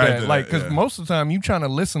can't off be hyped that. to Like, that, because yeah. most of the time you trying to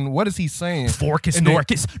listen. What is he saying? Forkus, And then-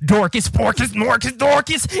 Norkus, Dorcas, Porcus, Norcus,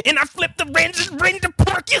 Dorcus, and I flip the wrench and bring the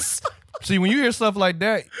Porcus. See, when you hear stuff like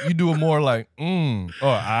that, you do it more like, or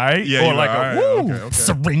aight, Yeah, or you're like like, a alright, woo. okay.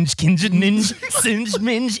 Syringe, Kinja, Ninja, Singe,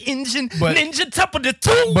 Minge, Engine, But- Ninja, top of the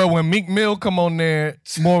two. But when Meek Mill come on there,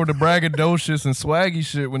 more of the braggadocious and swaggy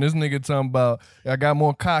shit. When this nigga talking about, I got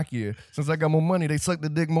more cockier. Since I got more money, they suck the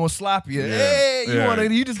dick more sloppier. Hey, Yeah.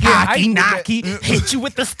 you just get Hockey, hyped with that. knocky, hit you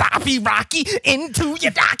with the stoppy, rocky, into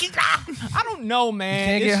your docky. I don't know, man.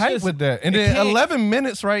 Can't It's get hyped just- with that. And it then can't- 11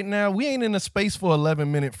 minutes right now, we ain't in a space for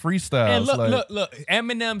 11-minute freestyles. And like, look,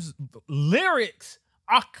 Eminem's lyrics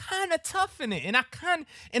are kind of tough in it, and I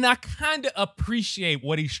kind of appreciate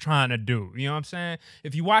what he's trying to do. You know what I'm saying?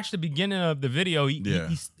 If you watch the beginning of the video,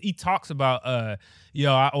 he talks about, I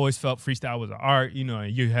always felt freestyle was an art.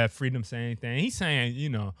 And you have freedom to say anything. He's saying,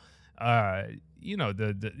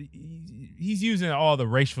 he's using all the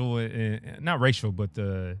racial, not racial, but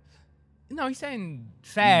the. No, he's saying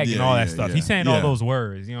fag and all that stuff. He's saying all those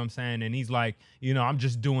words, you know what I'm saying? And he's like, I'm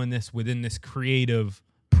just doing this within this creative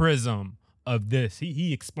prism of this.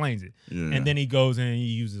 He explains it, and then he goes in and he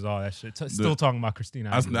uses all that shit. Still talking about Christina.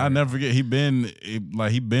 I never forget. He been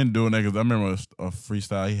doing that because I remember a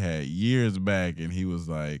freestyle he had years back, and he was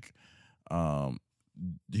like,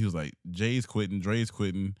 Jay's quitting, Dre's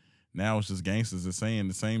quitting. Now it's just gangsters are saying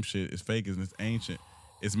the same shit. It's fake and it's ancient.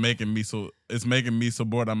 It's making me so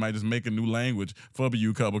bored. I might just make a new language. Fubba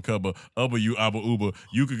you cubba, ubba you abba uber.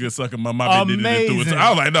 You could get sucking my mama did it through it. So I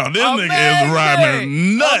was like, no, this nigga is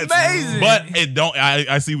rhyming nuts. Amazing. But it don't.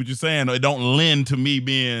 I see what you're saying. It don't lend to me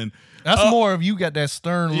being. That's more of you got that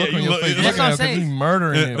stern look on your face. That's what I'm saying. He's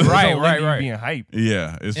murdering it. Right. Being hyped.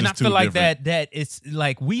 Yeah, it's and just I feel like different. that it's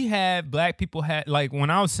like we have black people had like when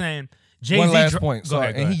I was saying Jay-Z. One last point. Go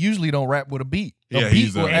ahead. And he usually don't rap with a beat. Yeah, A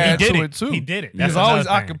beat will add to it too. He did it. He's always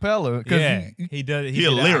acapella. Yeah, he does. He a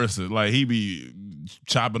lyricist. Like he be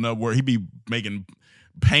chopping up word. He be making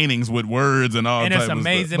paintings with words and all. And type it's of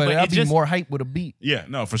amazing. stuff. But it'd it be just more hype with a beat. Yeah,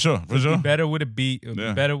 no, for sure. It'd be better with a beat. It'd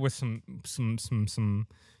be better with some.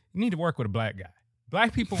 You need to work with a black guy.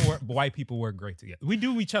 Black people, white people work great together. We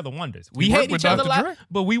do each other wonders. We hate each other a lot,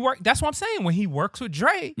 but we work. That's what I'm saying. When he works with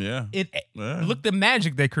Dre, look the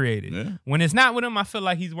magic they created. Yeah. When it's not with him, I feel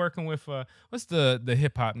like he's working with what's the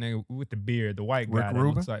hip hop nigga with the beard, the white guy. Rick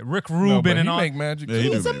Rubin? Looks like Rick Rubin and he all. make magic. Yeah,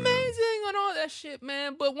 He's amazing on all that shit,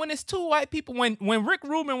 man. But when it's two white people, when Rick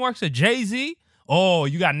Rubin works with Jay-Z, oh,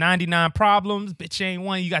 you got 99 Problems, bitch ain't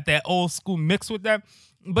one. You got that old school mix with that.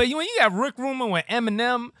 But when you got Rick Rubin with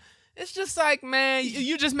Eminem, it's just like, man,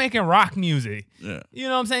 you just making rock music. Yeah. You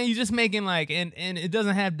know what I'm saying? You just making like, and it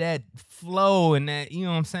doesn't have that flow and that, you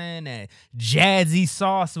know what I'm saying, that jazzy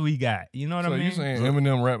sauce we got. You know what I mean? So you saying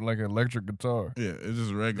Eminem rap like an electric guitar? Yeah, it's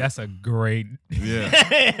just regular. That's a great, yeah.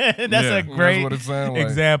 that's a great what it sound like.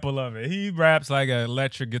 example of it. He raps like an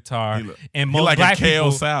electric guitar, and He most like black a kale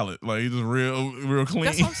people, salad. Like he's just real clean.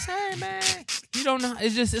 That's what I'm saying, man. You don't know.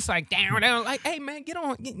 It's like down. Like, hey man, get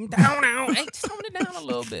down. Hey, tone it down a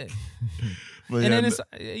little bit. But And yeah, then it's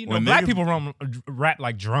black people rap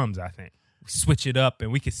like drums. I think switch it up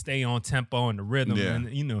and we can stay on tempo and the rhythm. Yeah. And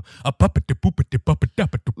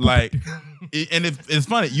like, and it's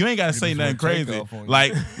funny. You ain't gotta say nothing crazy.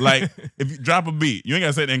 Like if you drop a beat, you ain't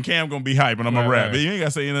gotta say that. And Cam gonna be hype and I'm gonna rap. right. But you ain't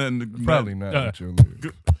gotta say nothing. Probably not. With your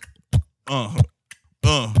lyrics.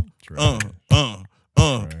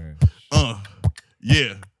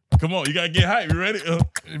 Yeah. Come on, you gotta get hype. You ready? If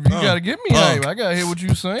you gotta get me hype, I gotta hear what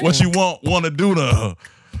you saying. What you want to do to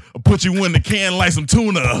put you in the can like some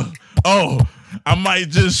tuna? Oh, I might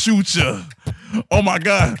just shoot you. Oh my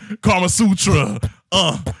God, Kama Sutra.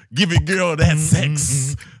 Give your girl that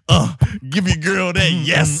sex. Give your girl that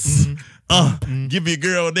yes. Give your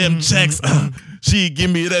girl them checks. She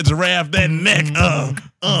give me that giraffe, that neck.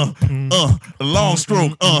 A long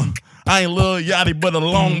stroke. I ain't Lil Yachty, but a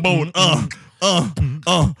longboat.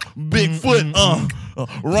 Bigfoot,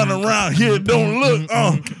 run around here, don't look,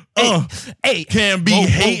 can't be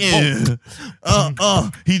hating,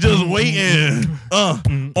 he just waiting,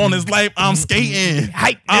 on his life, I'm skating,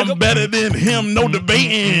 I'm better than him, no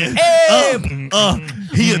debating,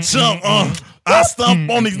 he a chump, I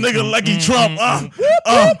stomp on these niggas like he Trump,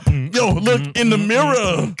 yo, look in the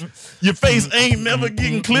mirror, your face ain't never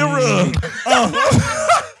getting clearer,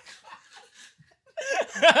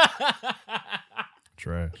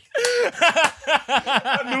 Trash.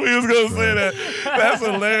 I knew he was gonna say that. That's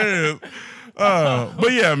hilarious.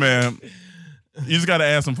 But yeah, man, you just gotta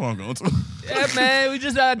add some funk on it. yeah, man, we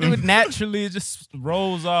just gotta do it naturally. It just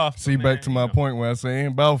rolls off. See, back to my point where I say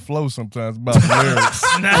ain't about flow sometimes, about the lyrics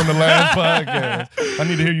on the last podcast. I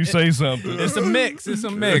need to hear you say something. It's a mix,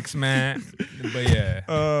 man. But yeah.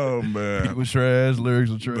 Oh man, It was trash, lyrics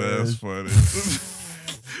were trash. that's funny.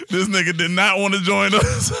 This nigga did not want to join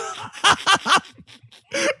us.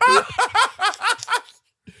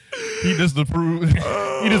 He just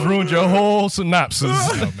ruined your whole synopsis.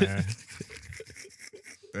 Oh, man.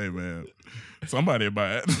 Hey man, somebody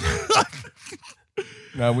buy it.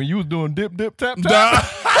 Now, when you was doing dip, dip, tap, tap,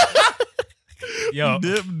 Yo,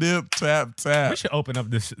 dip, tap, tap. we should open up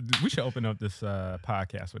this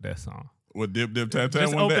podcast with that song. With dip, tap, tap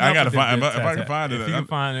Just one day. open I up gotta with find. Dip, If Dip, I can Tap, find Tap. it, If you can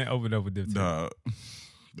find it, open up with Dip. Tap.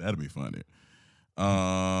 That'd be funny.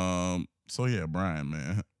 So yeah, Brian,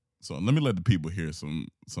 man. So let me let the people hear some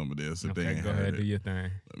of this if they Okay, ain't go heard ahead, it. do your thing.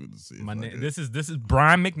 Let me just see. My name. This is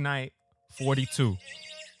Brian McKnight, 42.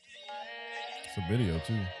 It's a video,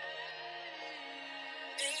 too.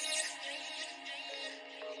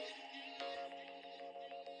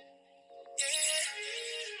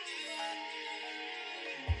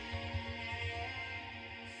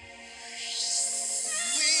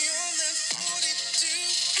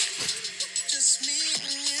 Just me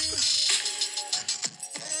and you.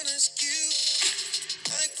 Honest, you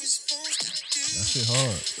shit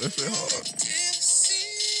hard. That shit hard.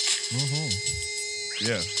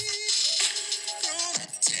 Yeah.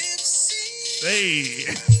 Hey.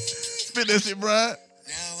 Spit that shit, Brian.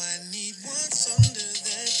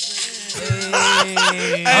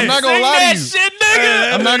 I'm not gonna lie to you. Shit,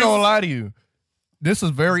 nigga. I'm not gonna lie to you. This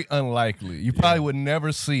is very unlikely. You probably would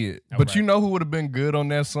never see it. But right. you know who would have been good on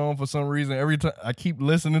that song for some reason? Every time I keep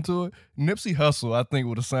listening to it, Nipsey Hussle, I think,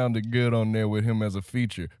 would have sounded good on there with him as a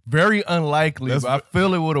feature. Very unlikely, but I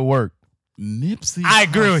feel it would have worked. Nipsey. I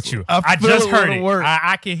agree with you. I just heard it.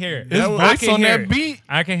 I can hear it. His voice on that beat.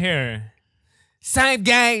 I can hear it. Same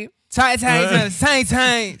game. Same 42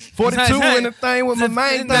 in the thing with my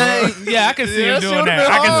main thing. Yeah, I can see him doing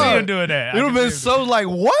that. I can see him doing that. It would have been so like,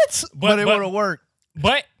 what? But it would have worked.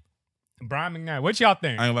 But Brian McKnight, what y'all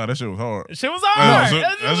think? I ain't gonna lie, that shit was hard. Shit was hard.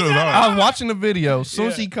 That shit was hard. I was watching the video. As soon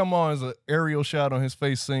as he come on as an aerial shot on his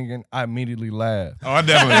face singing, I immediately laughed. Oh, I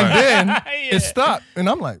definitely And laughed. then it stopped. And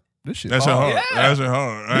I'm like, this shit That shit hard. hard. That shit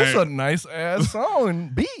hard. This is a nice ass song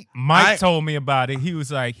and beat. Mike told me about it. He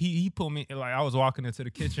was like, he pulled me, like, I was walking into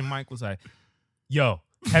the kitchen. Mike was like, yo,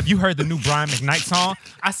 have you heard the new Brian McKnight song?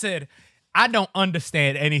 I said, I don't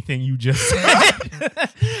understand anything you just said.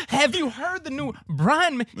 Have you heard the new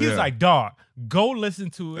Brian? He was like, dog, go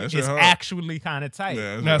listen to it. It's actually kind of tight.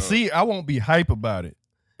 Yeah, now, see, I won't be hype about it.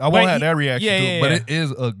 I won't have that reaction to it, but it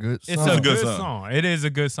is a good song. It's a good song. It is a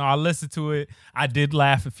good song. I listened to it. I did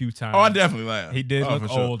laugh a few times. Oh, I definitely laughed. He did look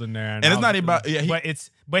old in there. And it's not about, but it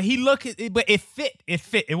fit. It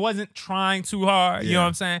fit. It wasn't trying too hard. You know what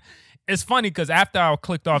I'm saying? It's funny because after I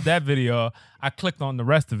clicked off that video, I clicked on the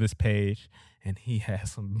rest of his page, and he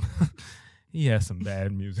has some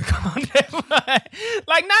bad music on there.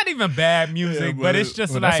 Like not even bad music, but it's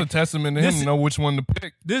just like that's a testament to him to know which one to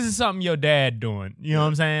pick. This is something your dad doing. You know what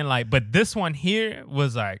I'm saying? Like, but this one here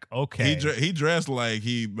was like, okay. He dressed like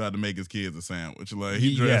he about to make his kids a sandwich. Like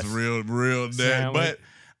he dressed real dad. But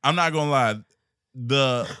I'm not gonna lie,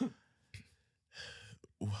 the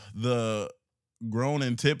Grown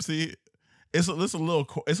and Tipsy, it's a little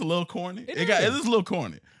corny. It's a little corny,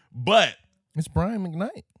 but it's Brian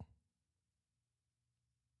McKnight.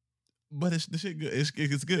 But the shit good. It's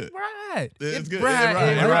good. Right. It's good.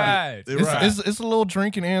 Right. It's a little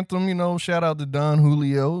drinking anthem, you know. Shout out to Don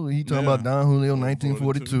Julio. He talking about Don Julio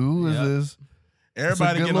 1942.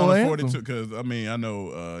 Everybody getting on the 42 because I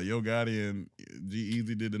know Yo Gotti and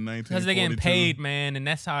G-Eazy did the 1942. Because they're getting paid, man, and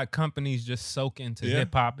that's how companies just soak into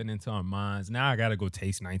hip hop and into our minds. Now I gotta go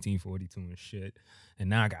taste 1942 and shit, and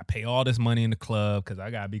now I gotta pay all this money in the club because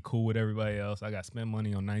I gotta be cool with everybody else. I gotta spend money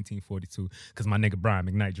on 1942 because my nigga Brian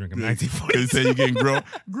McKnight drinking 1942. You say you getting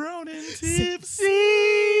grown and tipsy.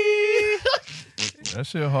 That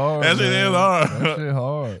shit hard. That shit is hard. That shit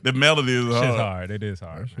hard. The melody is hard. Shit's hard. It is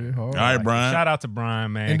hard. That shit hard. All right, Brian. Shout out to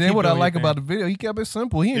Brian, man. And then what I like about the video, he kept it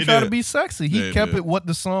simple. He didn't try to be sexy. He kept it what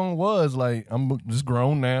the song was. Like, I'm just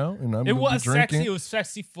grown now, and I'm drinking. Sexy. It was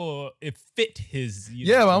sexy for it fit his.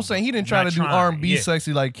 But I'm saying he didn't try to do R&B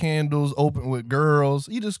sexy like Candles, Open with Girls.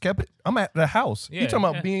 He just kept it. I'm at the house. You talking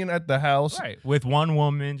about being at the house, right? With one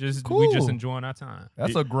woman, we just enjoying our time.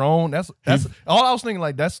 That's a grown. That's all I was thinking.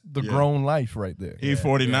 Like that's the grown life right there. He's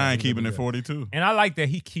 49, keeping it 42. And I like that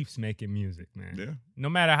he keeps making music, man. Yeah. No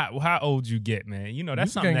matter how old you get, man. You know,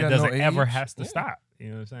 that's something that doesn't ever has to stop. You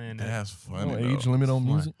know what I'm saying? That's funny. No age limit on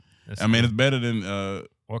music. I mean, it's better than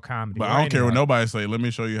or comedy. But I don't care what nobody say. Let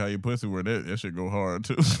me show you how you pussy work. That shit go hard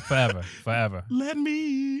too. Forever. Let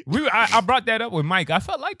me. I brought that up with Mike. I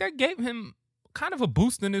felt like that gave him kind of a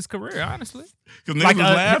boost in his career, honestly. Because niggas was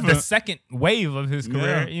laughing. The second wave of his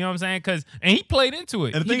career. You know what I'm saying? And he played into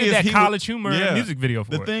it. And he did that College Humor music video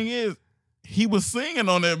for it. The thing is, he was singing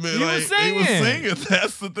on that bit. He was singing.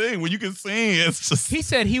 That's the thing. When you can sing, it's just. He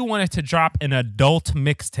said he wanted to drop an adult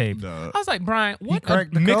mixtape. I was like, Brian, what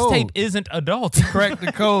mixtape isn't adult? He cracked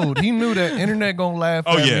the code. He knew that internet gonna laugh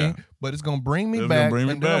at me, but it's gonna bring me back,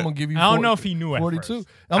 and then I'm gonna give you. I don't know if he knew at 42. First.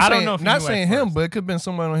 I don't know if he not knew saying at him, first. but it could have been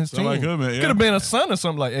someone on his team. Could have been a son or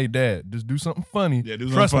something like, hey, Dad, just do something funny. Yeah, do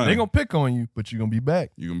something Trust me, funny. they're gonna pick on you, but you're gonna be back.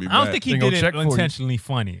 You're gonna be back. I don't think he did it intentionally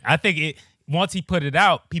funny. I think once he put it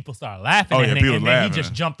out, people started laughing at him, and then he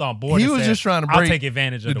just jumped on board. He was just trying to break I'll take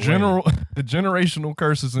advantage of the generational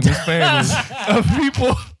curses in his family of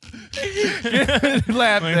people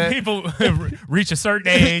laugh when at. people reach a certain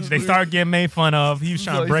age, they start getting made fun of. He was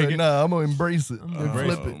trying to break it. Nah, I'm gonna embrace it.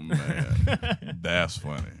 Flip it. Man. That's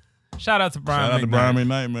funny. Shout out to Brian. Shout out to Brian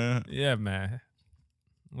McKnight, man. Yeah, man.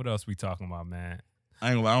 What else we talking about, man?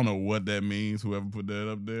 I don't know what that means. Whoever put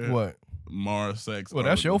that up there. What? Mars sex. Well,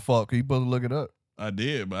 that's your fault. Cause you supposed to look it up. I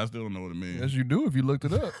did, but I still don't know what it means. Yes, you do if you looked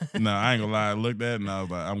it up. No, I ain't gonna lie. I looked at it and I was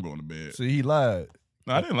like, I'm going to bed. See, he lied.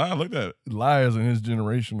 No, I didn't lie. I looked at it. Liars and his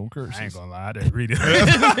generational curses. I ain't gonna lie, I didn't read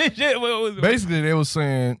it. Basically, they were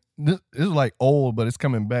saying this is like old, but it's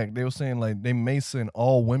coming back. They were saying like they may send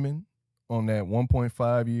all women on that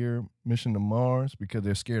 1.5 year mission to Mars because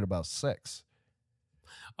they're scared about sex.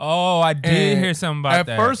 Oh, I did hear something about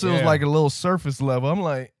that. At first, it was like a little surface level. I'm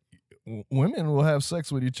like, women will have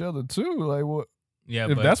sex with each other too. Like what? Yeah,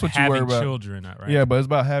 if but that's what you worry about. Children, right? Yeah, but it's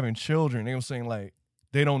about having children. They were saying like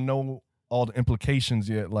they don't know all the implications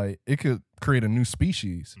yet. Like it could create a new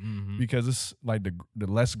species because it's like the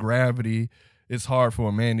less gravity. It's hard for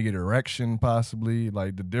a man to get erection, possibly.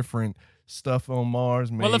 Like the different stuff on Mars.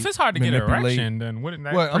 Well, if it's hard to get erection, then wouldn't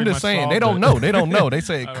that? Well, I'm just saying they don't know. They don't know. They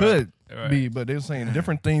say it could be, but they're saying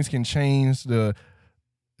different things can change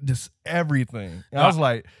just everything. And I was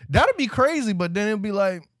like, that'd be crazy, but then it'd be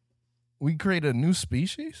like we create a new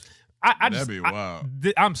species. That'd be wild.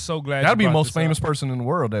 I'm so glad. That'd be the most famous person in the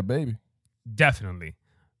world. That baby. Definitely.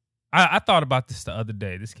 I thought about this the other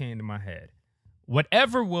day. This came to my head.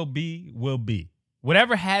 Whatever will be, will be.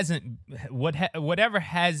 Whatever hasn't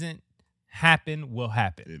happened will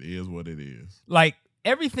happen. It is what it is. Like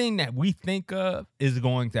everything that we think of is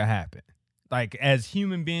going to happen. Like as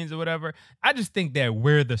human beings or whatever, I just think that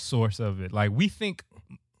we're the source of it. Like we think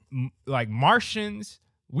like Martians,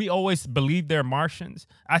 we always believe they're Martians.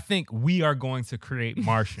 I think we are going to create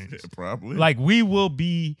Martians. Probably. Like we will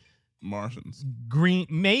be Martians. Green.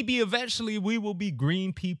 Maybe eventually we will be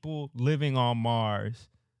green people living on Mars.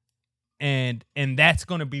 And that's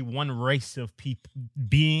going to be one race of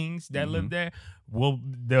beings that live there.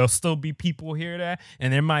 There'll still be people here that,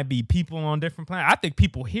 and there might be people on different planets. I think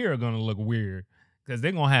people here are going to look weird because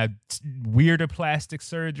they're going to have weirder plastic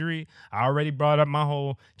surgery. I already brought up my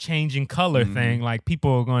whole changing color thing. Like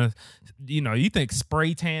people are going to, you think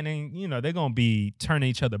spray tanning, they're going to be turning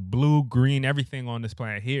each other blue, green, everything on this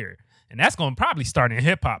planet here. And that's going to probably start in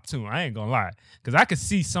hip hop too. I ain't going to lie. Because I could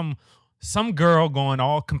see some girl going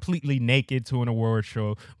all completely naked to an award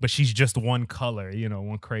show, but she's just one color,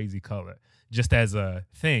 one crazy color, just as a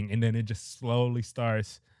thing. And then it just slowly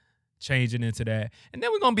starts changing into that. And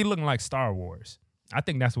then we're going to be looking like Star Wars. I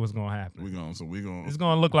think that's what's going to happen. It's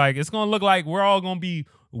going to look like we're all going to be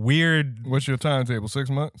weird. What's your timetable? 6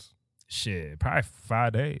 months? Shit, probably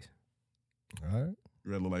 5 days. All right.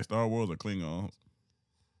 You rather look like Star Wars or Klingons?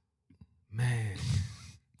 Man.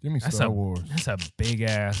 Give me Star Wars. That's a big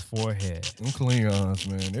ass forehead. Them Klingons,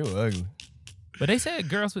 man, they were ugly. But they said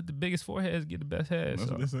girls with the biggest foreheads get the best heads.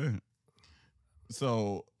 That's what they said.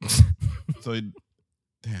 So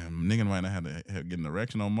damn, nigga might not have to get an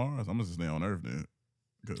erection on Mars. I'm gonna just stay on Earth then.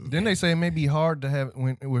 Then they say it may be hard to have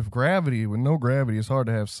with gravity. With no gravity, it's hard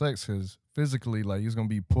to have sex because physically, like it's gonna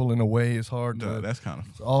be pulling away. It's hard to. That's kind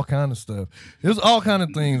of all kind of stuff. There's all kind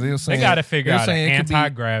of things. They were saying they got to figure out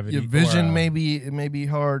anti-gravity. Your vision it may be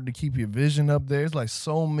hard to keep your vision up there. It's like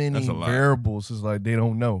so many variables. It's like they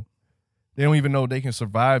don't know. They don't even know they can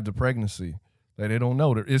survive the pregnancy. Like they don't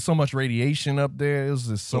know. There's so much radiation up there. It was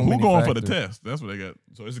just so many who going factors. for the test? That's what they got.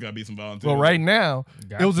 So it's got to be some volunteers. Well, right now,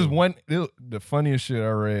 it was just one. The funniest shit I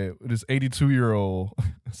read, this 82-year-old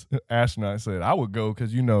astronaut said, I would go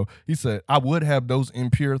because, he said, I would have those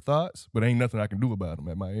impure thoughts, but ain't nothing I can do about them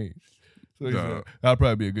at my age. So he said, I'd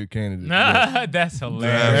probably be a good candidate. That's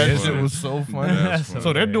hilarious. That shit was so funny.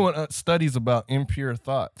 So they're doing studies about impure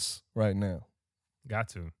thoughts right now. Got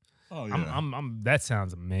to. Oh, yeah. That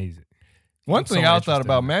sounds amazing. One thing I thought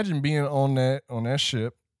about, imagine being on that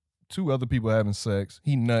ship, 2 other people having sex.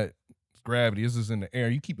 He nut. Gravity. This is in the air.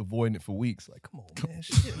 You keep avoiding it for weeks. Like, come on, man.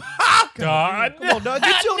 Shit. Dog. Come on, dog.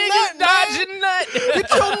 Get your nut, dodging nut. Get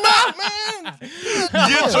your nut, man.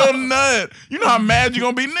 Get your nut. You know how mad you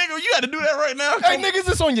gonna be, nigga? You got to do that right now. Hey, nigga, is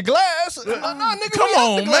this on your glass? No, nigga. Come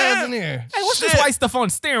on, man. In here. Hey, what's this white stuff on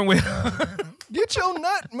the steering wheel? Get your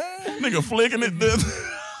nut, man. Nigga flicking it.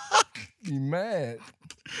 Be mad.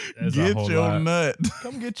 Get your nut.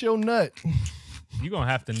 Come get your nut. You're going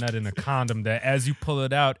to have to nut in a condom that as you pull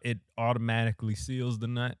it out, it automatically seals the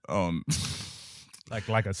nut.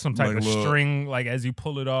 Like some type of string, like as you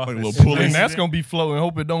pull it off. Like a little pulley. And that's going to be floating.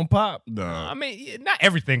 Hope it don't pop. I mean, not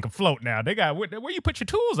everything can float now. They got, where you put your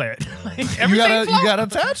tools at? You got to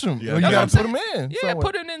attach them. Yeah, you got to put them in. Yeah,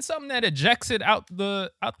 put it in something that ejects it out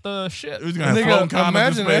the ship.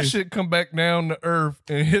 Imagine that shit come back down to Earth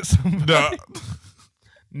and hit somebody.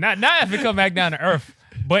 Not if it come back down to Earth.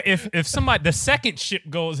 But if somebody, the second ship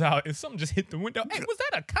goes out, if something just hit the window, hey, was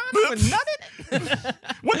that a condom with nut in it?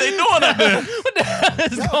 What they doing up there? What the hell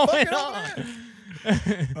is going on?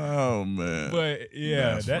 Oh, man. But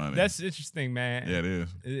yeah, that's interesting, man. Yeah, it is.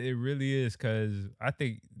 It really is, because I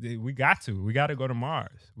think we got to go to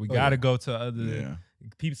Mars. We got to go to other.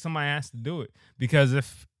 Somebody has to do it, because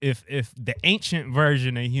if the ancient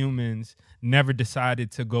version of humans never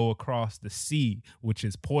decided to go across the sea, which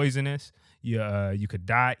is poisonous, you could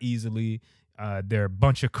die easily. There are a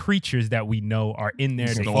bunch of creatures that we know are in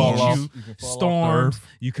there to eat you. Storms.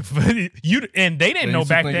 You can and they didn't know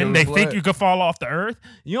back then. They think you could fall off the earth.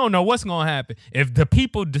 You don't know what's gonna happen if the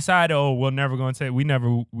people decide, oh, we're never gonna say we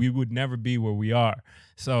would never be where we are.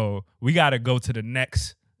 So we got to go to the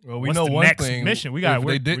next. Well, we know one thing. Mission. If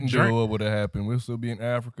they didn't do it, what would have happened? We'll still be in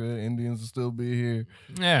Africa. Indians will still be here.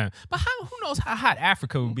 Yeah, but who knows how hot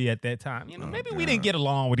Africa would be at that time? Maybe we didn't get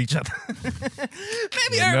along with each other.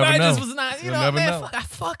 Maybe everybody just was not. Man,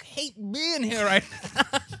 I hate being here right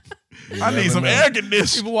now. I need some air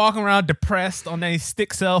conditioning. People walking around depressed on their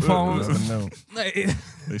stick cell phones. They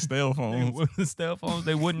cell phones. Cell phones.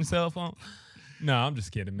 They wooden cell phones. No, I'm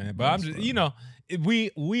just kidding, man. But I'm just,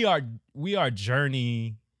 we are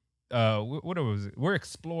journey. What was it? We're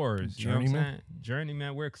explorers. You know what I'm saying?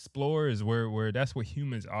 Journeyman. We're explorers. We're that's what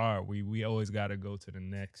humans are. We always got to go to the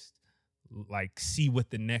next, like, see what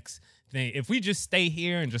the next thing. If we just stay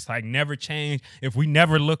here and just like never change, if we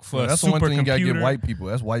never look for that's a supercomputer, the one thing you gotta get white people.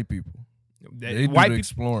 That's white people. They do the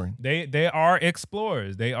exploring. They are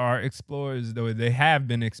explorers. They are explorers. Though they have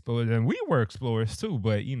been explorers, and we were explorers too.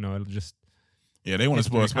 But just. Yeah, they want to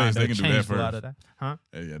explore space. They can do that first. Huh?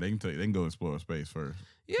 Yeah, they can go explore space first.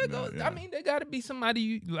 Yeah, I mean, they got to be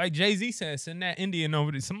somebody like Jay-Z says, send that Indian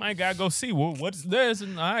over there. Somebody got to go see what's this,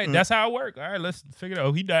 and all right, that's how it works. All right, let's figure it out.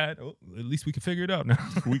 Oh, he died. Oh, at least we can figure it out now.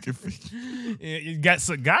 We can figure. You got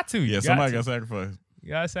to. Yeah, somebody got sacrificed. You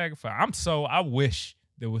got to sacrifice. I wish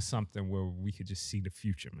there was something where we could just see the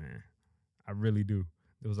future, man. I really do.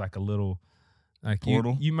 There was like a little, like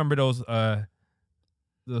portal. You remember those?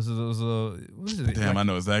 What is it? Damn, I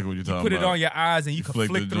know exactly what you're talking about. Put it on your eyes and you can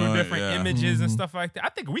flick through different images and stuff like that. I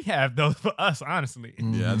think we have those for us, honestly.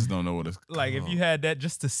 Yeah, I just don't know what it's like. If you had that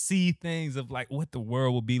just to see things of like what the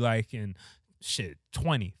world will be like in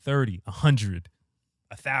 20, 30, 100,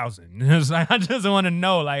 1,000. It's like, I just want to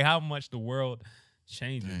know like how much the world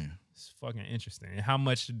changes. Damn. It's fucking interesting. And how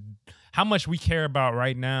much we care about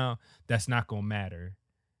right now, that's not gonna matter.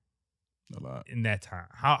 A lot in that time.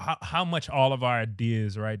 How much all of our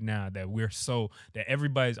ideas right now that that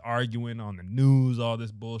everybody's arguing on the news, all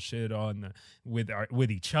this bullshit with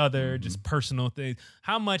each other, just personal things.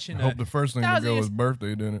 How much I hope the first thing to go is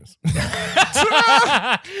birthday dinners. Please.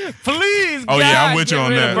 Oh yeah, I'm with you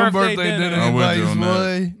on that. Birthday dinners. I'm with you on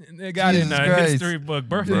that. They got in the history book.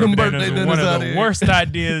 Birthday dinners are one of the worst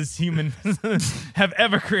ideas humans have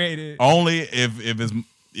ever created. Only if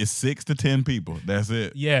it's 6 to 10 people. That's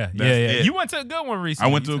it. Yeah. You went to a good one recently.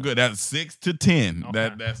 I went to a good. That's 6 to 10.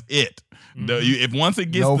 Okay. That's it. If once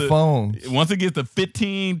it gets phones. Once it gets to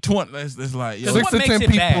 15, 20, it's like 6 to 10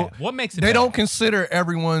 people. Bad? What makes it? They bad? don't consider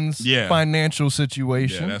everyone's financial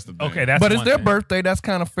situation. Yeah, that's the thing. Okay, that's but it's their birthday. That's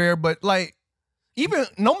kind of fair. But like, even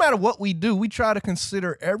no matter what we do, we try to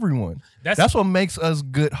consider everyone. That's what makes us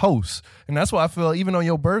good hosts, and that's why I feel even on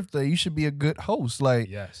your birthday, you should be a good host. Like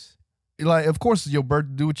yes. Like, of course, it's your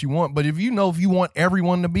birthday, do what you want. But if you want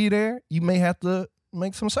everyone to be there, you may have to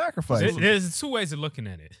make some sacrifices. There's two ways of looking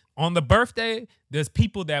at it. On the birthday, there's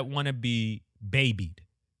people that want to be babied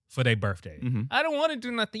for their birthday. Mm-hmm. I don't want to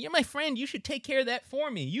do nothing. You're my friend. You should take care of that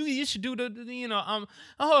for me. You should do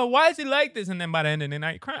why is he like this? And then by the end of the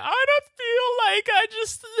night, crying, I don't feel like I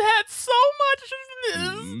just had so much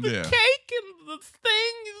the cake and the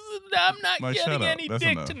thing. I'm not getting any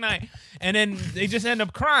dick tonight. And then they just end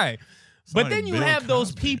up crying. But then you have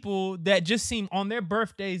those people that just seem on their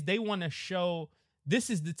birthdays, they want to show, this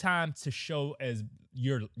is the time to show as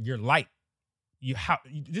your light.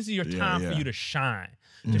 This is your time for you to shine,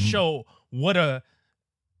 to show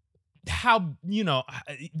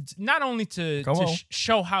not only to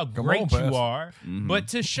show how great you are, but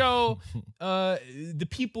to show the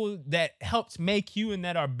people that helped make you and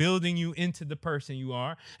that are building you into the person you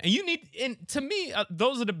are. And to me,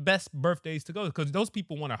 those are the best birthdays to go, because those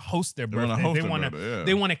people want to host their birthday.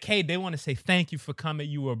 They want to cake. They want to say thank you for coming.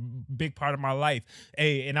 You were a big part of my life.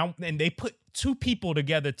 Hey, and they put two people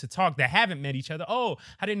together to talk that haven't met each other. Oh,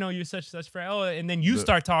 I didn't know you're such friend. Oh, and then you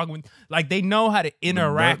start talking. Like, they know how to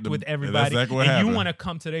interact with everybody, exactly, and you want to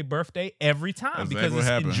come to their birthday every time because it's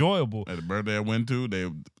enjoyable. At the birthday I went to,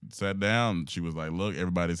 they sat down. She was like, "Look,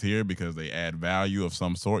 everybody's here because they add value of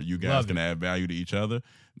some sort. You guys can add value to each other.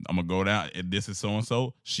 I'm gonna go down. And this is so and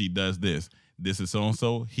so. She does this. This is so and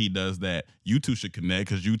so. He does that. You two should connect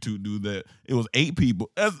because you two do that." It was 8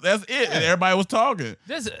 people. That's it. Yeah. And everybody was talking.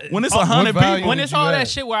 When it's 100 people, when it's all that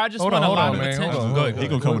shit where I just want a lot of attention. Go ahead. He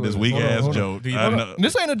gonna come with this weak ass joke.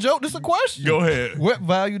 This ain't a joke. This is a question. Go ahead. What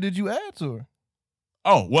value did you add to her?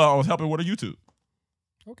 Oh, well, I was helping with her YouTube.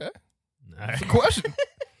 Okay. That's a question.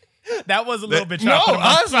 That was a little bit. No,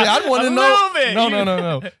 honestly, I want to know.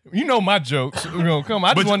 No. You know my jokes. We're gonna come.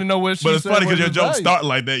 I just want to know what she said. But it's funny because your jokes start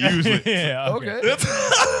like that usually. Yeah. Okay.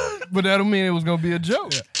 But that don't mean it was gonna be a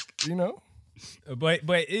joke. You know. But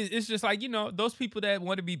it's just like, those people that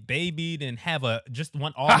want to be babied and have just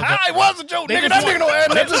want all. It was a joke, nigga. That nigga don't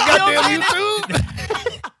add that to goddamn YouTube.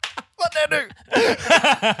 What that nigga?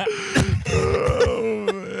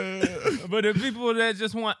 But the people that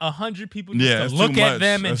just want 100 people just to look at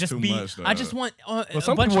them and just be. I just want.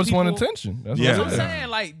 Some people just want attention. That's what I'm saying.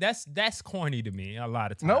 Like that's corny to me a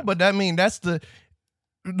lot of times. No, but that mean that's the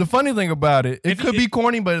funny thing about it. It could be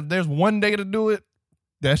corny, but if there's one day to do it,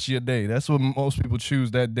 that's your day. That's what most people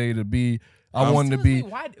choose that day to be. I wanted to be.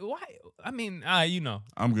 Why? I mean,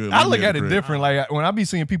 I'm good. I look at it different. Like when I be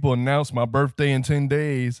seeing people announce my birthday in 10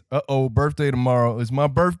 days. Birthday tomorrow. It's my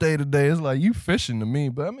birthday today. It's like you fishing to me.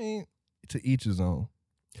 But I mean, to each his own.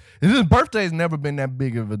 His birthday's never been that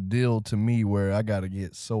big of a deal to me where I gotta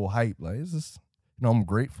get so hyped. Like it's just, I'm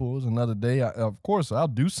grateful. It's another day. Of course, I'll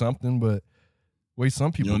do something, but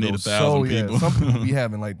some people need 1,000 people. Some people be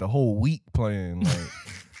having like the whole week playing. Like,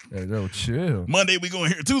 hey, they'll chill. Monday we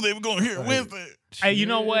going here. Tuesday we going here. Wednesday. Hey, you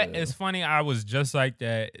know what? It's funny. I was just like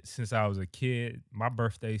that since I was a kid. My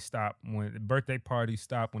birthday party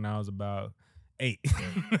stopped when I was about 8.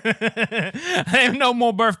 I have no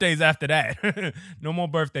more birthdays after that. No more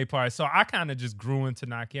birthday parties. So I kind of just grew into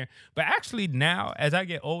not caring. But actually now, as I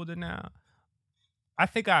get older now, I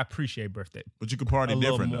think I appreciate birthday. But you can party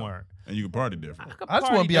different more. And you can party different. I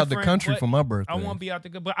just want to be out the country for my birthday. I want to be out the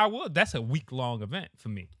country. But I will. That's a week-long event for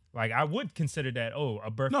me. Like, I would consider that,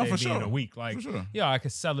 a birthday being a week. Like, I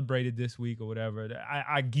could celebrate it this week or whatever.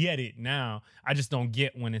 I get it now. I just don't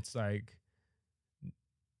get when it's like,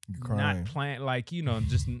 not planned, like,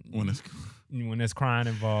 just when there's crying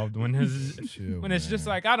involved, when it's just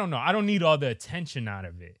like, I don't know, I don't need all the attention out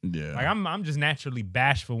of it. Yeah, like I'm just naturally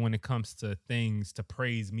bashful when it comes to things to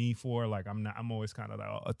praise me for. Like I'm always kind of like,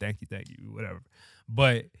 oh, thank you, whatever.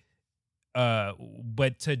 But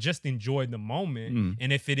to just enjoy the moment,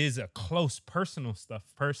 and if it is a close personal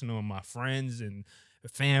and my friends and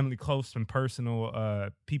family, close and personal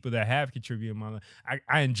people that have contributed in my life,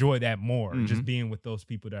 I enjoy that more. Just being with those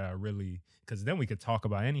people that are really, because then we could talk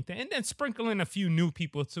about anything, and then sprinkle in a few new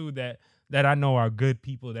people too that I know are good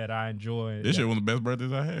people that I enjoy. This year one of the best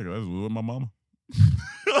birthdays I had. I was with my mama.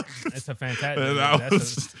 It's a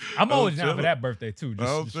fantastic. I'm always down for that birthday too.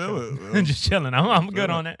 Just chilling. I'm good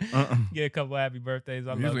on that. Get a couple of happy birthdays.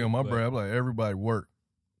 Usually on my birthday, I'm like, everybody work.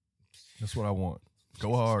 That's what I want.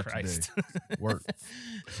 Go hard today. Work.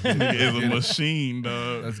 Nigga is a machine,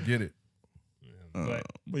 dog. Let's get it.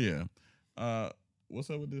 But yeah. What's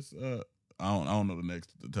up with this? I don't know the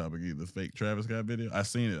next topic either. Fake Travis Scott video. I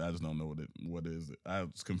seen it. I just don't know what it is. I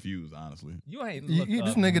was confused, honestly. You ain't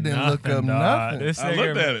this nigga didn't look up nothing. I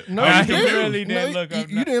looked at it. No, you really didn't look up.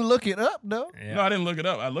 You didn't look it up though. Yeah. No, I didn't look it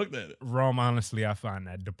up. I looked at it. Rome, honestly, I find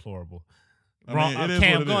that deplorable.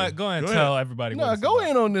 Cam, go ahead and tell everybody. No, go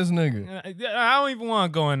in on this nigga. I don't even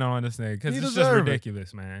want to go in on this nigga because it's just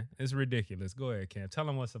ridiculous, man. It's ridiculous. Go ahead, Cam. Tell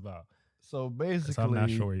him what's about. So basically, I'm not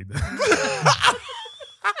sure either.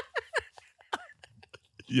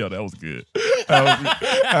 Yo, that was good.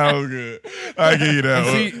 That was good. I give you that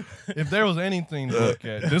one. See, if there was anything to look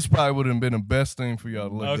at, this probably would have been the best thing for y'all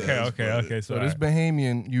to look at. Okay. So this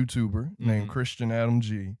Bahamian YouTuber named Christian Adam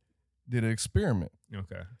G did an experiment.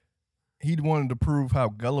 Okay. He wanted to prove how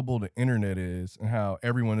gullible the internet is and how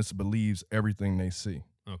everyone just believes everything they see.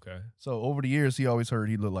 Okay. So over the years, he always heard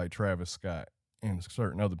he looked like Travis Scott and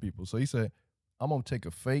certain other people. So he said, I'm going to take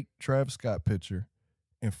a fake Travis Scott picture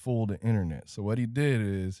and fool the internet. So what he did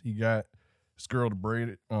is he got this girl to braid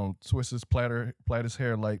it, twist his plait his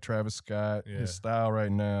hair like Travis Scott, his style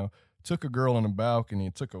right now. Took a girl on the balcony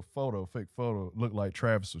and took a fake photo, looked like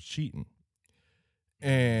Travis was cheating.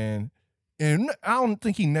 And I don't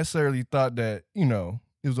think he necessarily thought that,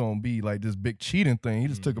 it was going to be like this big cheating thing. He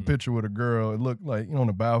just took a picture with a girl. It looked like, on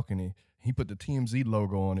the balcony. He put the TMZ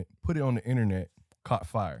logo on it, put it on the internet, caught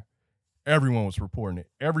fire. Everyone was reporting it.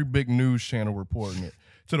 Every big news channel reporting it.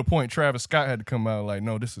 To the point Travis Scott had to come out like,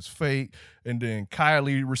 no, this is fake. And then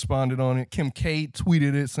Kylie responded on it. Kim K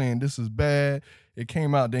tweeted it saying this is bad. It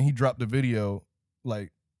came out. Then he dropped the video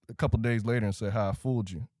like a couple days later and said, how I fooled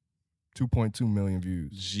you. 2.2 million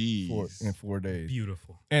views. Jeez. In 4 days.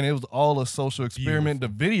 Beautiful. And it was all a social experiment.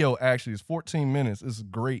 Beautiful. The video actually is 14 minutes. It's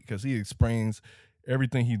great because he explains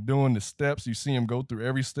everything he's doing, the steps. You see him go through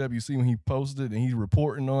every step. You see when he posted and he's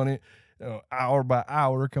reporting on it. Hour by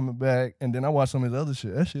hour coming back. And then I watched some of his other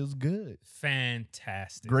shit. That shit was good.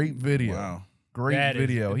 Fantastic. Great video. Wow. Great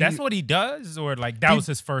video. That's what he does, or like that was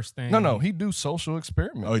his first thing? No, he do social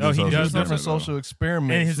experiments. He does different social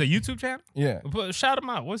experiments. And his a YouTube channel? Yeah. But shout him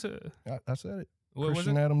out. What's it? I said it. What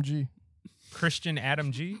Christian Adam G. Christian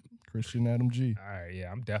Adam G. Christian Adam G. All right, yeah,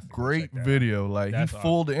 I'm definitely great video. Like that's he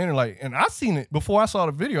fooled the internet. Like, and I seen it before I saw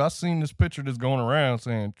the video. I seen this picture that's going around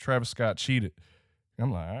saying Travis Scott cheated.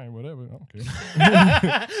 I'm like, all right, whatever. I don't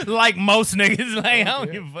care. Like most niggas, like I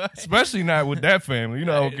don't give a fuck. Especially not with that family. You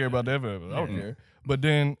know, I don't care about that family. I don't care. But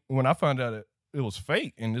then when I found out it was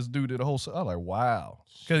fake and this dude did a whole, I was like, wow.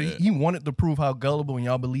 Because he wanted to prove how gullible and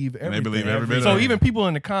y'all believe everything. And they believe every bit so of it. even people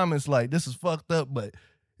in the comments like, this is fucked up, but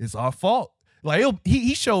it's our fault. Like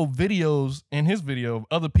he showed videos in his video of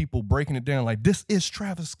other people breaking it down like, this is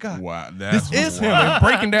Travis Scott. Wow, this is him. And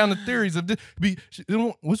breaking down the theories of this.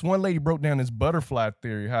 What's one lady broke down this butterfly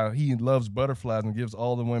theory, how he loves butterflies and gives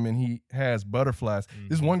all the women he has butterflies.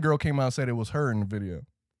 This one girl came out and said it was her in the video.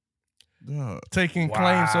 Taking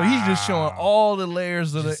claims. So he's just showing all the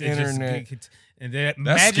layers of the internet.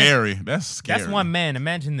 That's scary. That's scary. That's one man.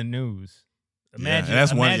 Imagine the news.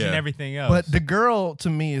 Imagine everything else. But the girl to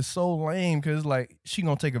me is so lame because like she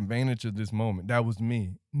gonna take advantage of this moment. That was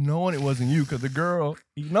me, knowing it wasn't you. Because the girl,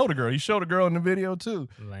 you showed the girl in the video too.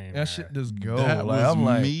 Lame, that shit just go. That like, was I'm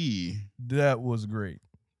like, me. That was great,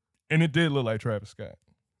 and it did look like Travis Scott.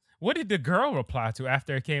 What did the girl reply to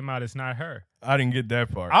after it came out? It's not her. I didn't get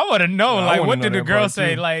that part. I want to know. Like, what did the girl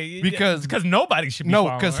say? Too. Like, because nobody should be. No,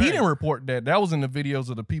 because he didn't report that. That was in the videos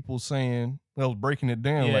of the people saying that was breaking it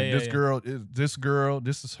down. Girl is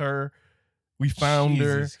this is her. We found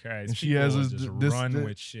Jesus her. Christ. And she has this run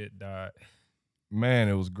with shit, dog. Man,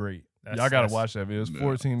 it was great. Y'all gotta watch that video. It's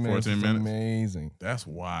 14 minutes. 14 minutes. Amazing. That's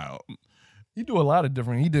wild. He do a lot of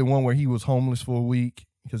different. He did one where he was homeless for a week.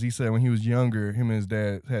 Because he said when he was younger, him and his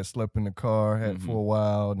dad had slept in the car, for a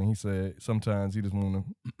while, and he said sometimes he just want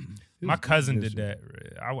to. My cousin did that,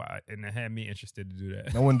 and it had me interested to do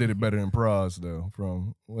that. No one did it better than Praz though.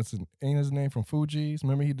 From ain't his name from Fugees?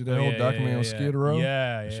 Remember he did that whole documentary on Skid Row?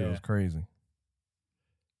 Yeah, that shit was crazy.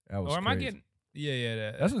 That was. Or am crazy. I getting?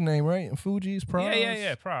 Yeah. That's his name, right? Fugees, Praz.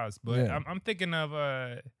 Yeah, Praz. But I'm thinking of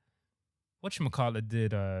whatchamacallit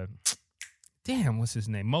did. Damn, what's his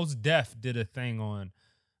name? Mos Def did a thing on.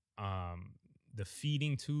 The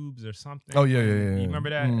feeding tubes or something. Oh yeah. You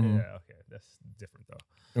remember that? Mm-hmm. Yeah, okay, that's different though.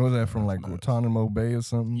 And was that from like Guantanamo Bay or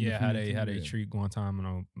something? Yeah, how they treat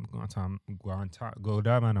Guantanamo.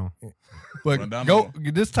 But go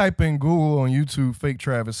just type in Google on YouTube fake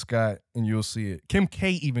Travis Scott and you'll see it. Kim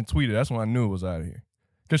K even tweeted. That's when I knew it was out of here.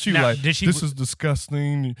 Because she was like, this is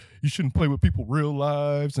disgusting. You shouldn't play with people's real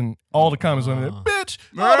lives. And all the comments on there, bitch,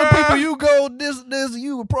 all the people you go, this,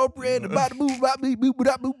 you appropriate, boop.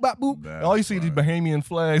 All you see is these Bahamian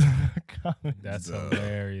flags. That's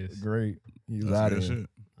hilarious. Great. He was out of here.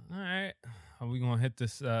 All right. Are we going to hit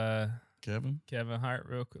this Kevin Hart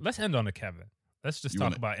real quick? Let's end on the Kevin. Let's just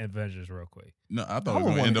talk about Avengers real quick. No, I thought we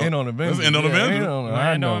were going to end on Avengers. Let's end on Avengers.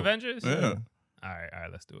 End on Avengers? Yeah. All right,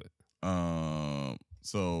 let's do it.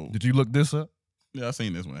 So did you look this up? Yeah, I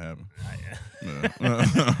seen this one happen.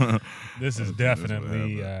 This is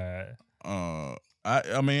definitely.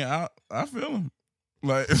 I mean, I feel him.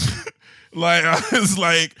 Like it's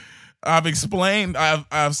like I've explained.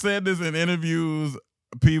 I've said this in interviews.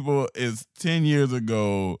 People, it's 10 years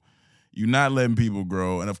ago. You're not letting people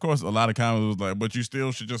grow. And of course, a lot of comments was like, but you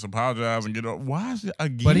still should just apologize and get up. Why is it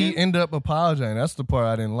again? But he ended up apologizing. That's the part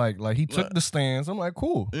I didn't like. Like, he took the stance. I'm like,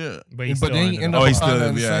 cool. Yeah. But then he ended up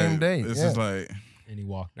apologizing the same day. This is like. And he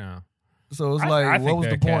walked down. So it's like, what was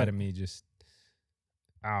the point? Academy just,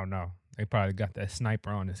 I don't know. They probably got that sniper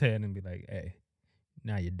on his head and be like, hey,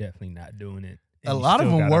 now you're definitely not doing it. A lot of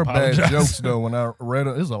them were bad jokes, though, when I read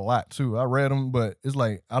them. It's a lot, too. I read them, but it's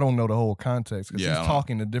like, I don't know the whole context because he's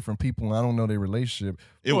talking to different people, and I don't know their relationship.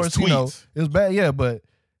 It was tweets. It was bad, yeah, but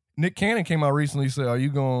Nick Cannon came out recently and said, are you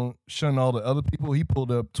going to shun all the other people? He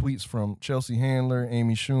pulled up tweets from Chelsea Handler,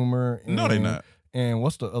 Amy Schumer. No, they not. And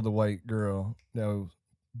what's the other white girl that was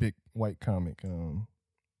big white comic?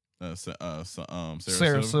 Sarah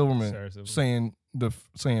Silverman saying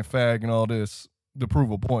fag and all this. To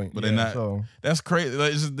prove a point, but they're not. So. That's crazy.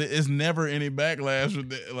 Like, it's never any backlash.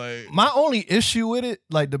 Like my only issue with it,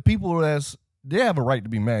 like the people they have a right to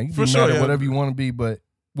be mad. You can be mad at whatever you want to be, but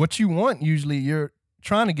what you want usually you're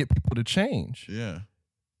trying to get people to change. Yeah,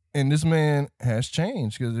 and this man has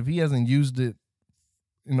changed because if he hasn't used it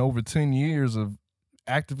in over 10 years of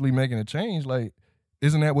actively making a change, like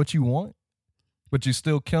isn't that what you want? But you're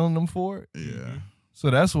still killing them for it. Yeah. So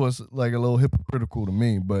that's what's like a little hypocritical to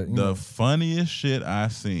me. But the funniest shit I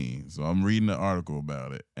seen. So I'm reading the article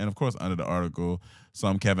about it, and of course under the article,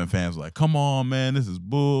 some Kevin fans were like, "Come on, man, this is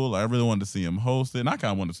bull." I really wanted to see him host it, and I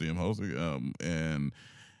kind of wanted to see him host it. And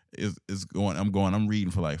it's going. I'm reading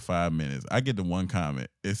for like 5 minutes. I get to one comment.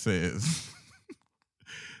 It says,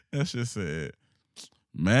 that shit said,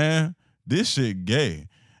 "Man, this shit gay,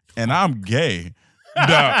 and I'm gay."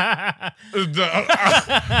 I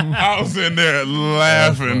was in there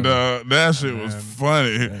laughing, dog. That shit was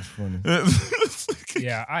funny. That's funny.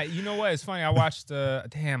 Yeah, you know what? It's funny. I watched.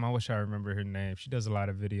 Damn, I wish I remember her name. She does a lot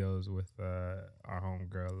of videos with our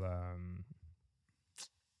homegirl.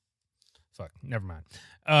 Fuck, never mind.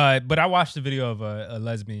 But I watched the video of a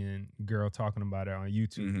lesbian girl talking about it on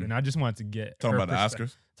YouTube, and I just wanted to get talking about the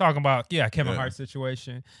Oscars. Talking about Kevin Hart's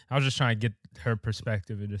situation. I was just trying to get her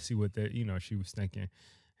perspective and to see what she was thinking,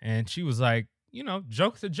 and she was like,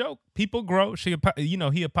 joke's a joke. People grow.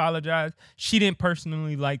 He apologized. She didn't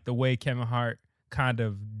personally like the way Kevin Hart kind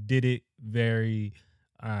of did it. Very,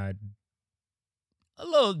 a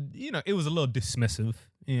little, it was a little dismissive.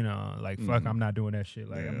 Fuck, I'm not doing that shit.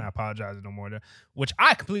 Like, I'm not apologizing no more. Which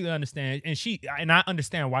I completely understand, and I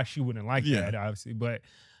understand why she wouldn't like that, obviously. But,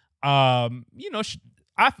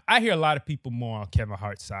 I hear a lot of people more on Kevin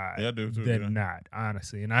Hart's side than not,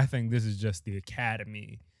 honestly. And I think this is just the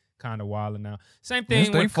Academy kind of wilding out. Same thing.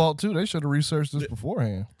 It's their fault too. They should have researched this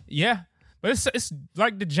beforehand. Yeah. But it's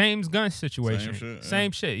like the James Gunn situation.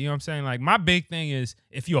 Same shit. You know what I'm saying? Like, my big thing is,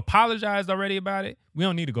 if you apologized already about it, we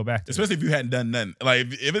don't need to go back to especially if you hadn't done nothing. Like,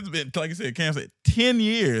 if it's been, like you said, Cam said, 10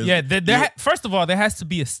 years. Yeah, first of all, there has to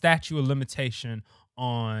be a statute of limitation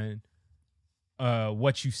on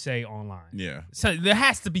what you say online. Yeah. So there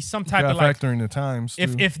has to be some type of factor in the times.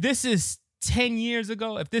 If this is 10 years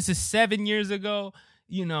ago, if this is 7 years ago,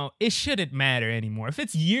 it shouldn't matter anymore. If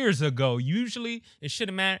it's years ago, usually it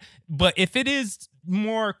shouldn't matter. But if it is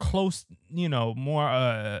more close, more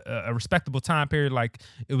a respectable time period, like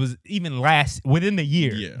it was even within the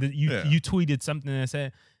year, you tweeted something that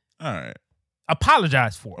said, all right,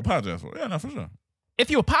 apologize for it. Yeah, no, for sure. If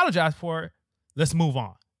you apologize for it, let's move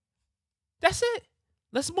on. That's it.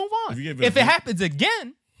 Let's move on. If it happens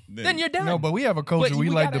again, then you're done. No, but we have a culture. We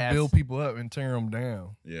like to build people up and tear them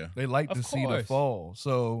down. Yeah. They like to see the fall.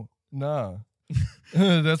 So, nah.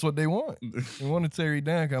 That's what they want. They want to tear you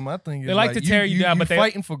down. My thing is, they like to tear you down, but they're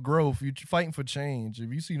fighting for growth. You're fighting for change.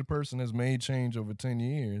 If you see the person has made change over 10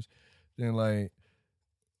 years, then like,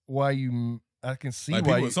 I can see like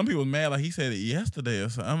why. Some people mad, like he said it yesterday or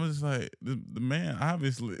something. I'm just like, the man,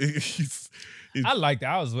 obviously. I like that.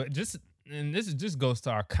 I was just. And this just goes to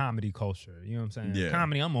our comedy culture. You know what I'm saying? Yeah.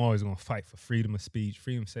 Comedy, I'm always going to fight for freedom of speech,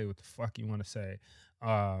 freedom to say what the fuck you want to say.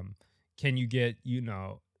 Can you get,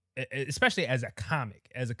 especially as a comic.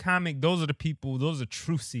 As a comic, those are the people, those are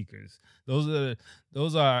truth seekers. Those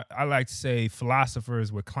are I like to say,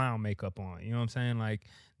 philosophers with clown makeup on. You know what I'm saying? Like,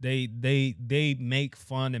 they make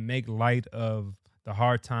fun and make light of the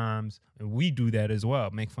hard times, and we do that as well.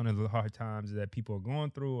 Make fun of the hard times that people are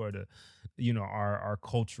going through, or our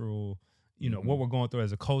cultural, what we're going through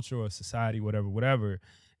as a culture or society, whatever.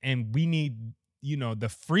 And we need, the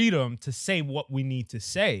freedom to say what we need to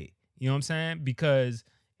say. You know what I'm saying? Because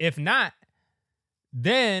if not,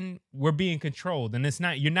 then we're being controlled, and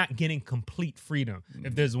you're not getting complete freedom.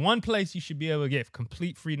 If there's one place you should be able to get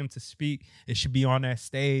complete freedom to speak, it should be on that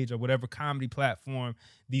stage or whatever comedy platform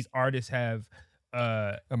these artists have.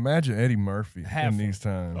 Imagine Eddie Murphy in these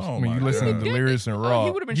times. Oh, when you listen to Delirious and Raw,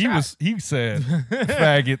 he would have been shot. He said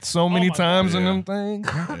faggot so many times in them things.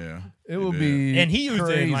 Yeah. It would be, and he used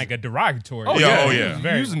it in like a derogatory. Oh yeah.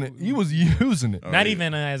 He was using it. Not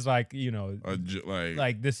even as like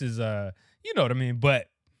like this is you know what I mean. But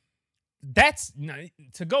that's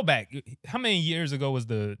to go back. How many years ago was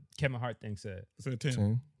the Kevin Hart thing said?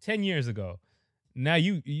 10 years ago. Now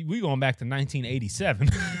we going back to 1987.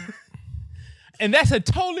 And that's a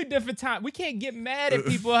totally different time. We can't get mad at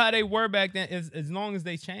people how they were back then as long as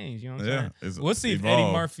they change. You know what I'm saying? We'll see if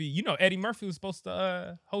Eddie Murphy, Eddie was supposed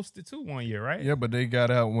to host it too one year, right? Yeah, but they got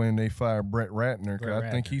out when they fired Brett Ratner. I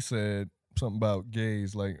think he said something about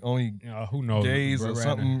gays, like only who knows gays or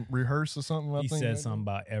something, rehearse or something. He said something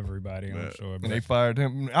about everybody, I'm sure. And they fired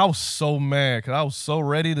him. I was so mad because I was so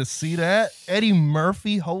ready to see that. Eddie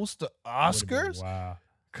Murphy host the Oscars? Wow.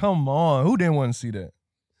 Come on. Who didn't want to see that?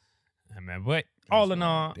 Man, but all in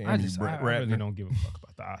all, I really don't give a fuck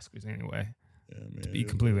about the Oscars anyway. Yeah, man, to be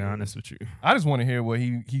completely honest with you, I just want to hear what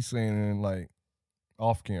he's saying in like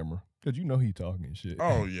off camera, because he talking shit.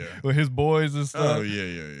 Oh yeah, with his boys and stuff. Oh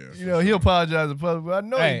yeah. He apologized in public, but I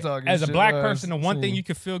know he talking. As shit. A black person, the one thing you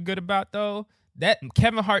can feel good about though, that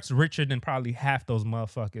Kevin Hart's richer than probably half those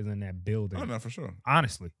motherfuckers in that building. Oh, no, for sure.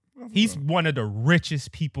 Honestly. He's one of the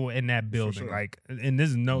richest people in that building. Sure. Like, and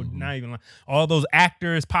this is not even like all those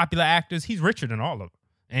actors, popular actors, he's richer than all of them.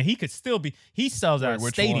 And he could still be, he sells out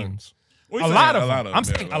stadiums. Well, a lot of them. I'm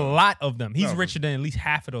saying a lot of them. He's richer than at least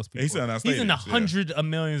half of those people. He's in the hundreds of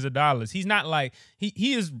millions of dollars. He's not like,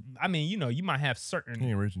 he is, I mean, you might have certain. He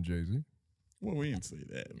ain't rich than Jay-Z. Well, we didn't say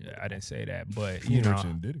that. Yeah, I didn't say that, but he ain't richer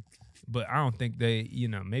than Diddy. But I don't think they,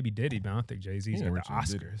 maybe Diddy, but I don't think Jay-Z's at the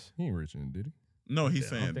Oscars. He ain't richer than Diddy. No, he's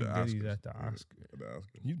saying the Oscars. Diddy's at the Oscars.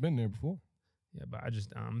 He's been there before. Yeah, but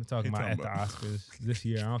I'm talking about the Oscars this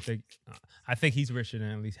year. I think he's richer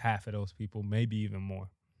than at least half of those people, maybe even more.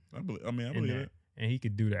 I believe it. And he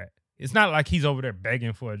could do that. It's not like he's over there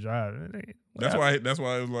begging for a job. That's why it was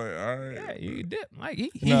like, all right. Yeah, you did. Like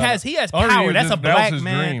he has power. That's a black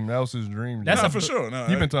man. That was his dream. That's for sure. No,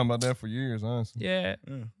 you've been talking about that for years, honestly. Yeah.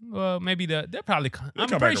 Well, maybe they're probably. I'm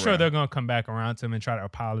pretty sure they're gonna come back around to him and try to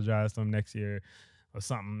apologize to him next year or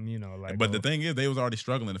something. Like. But the thing is, they was already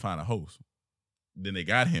struggling to find a host. Then they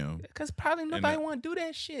got him. Because probably nobody want to do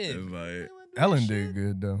that shit. It's like Ellen did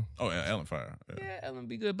good though. Oh yeah, Ellen fire. Yeah, Ellen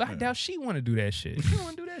be good, but I doubt she want to do that shit. She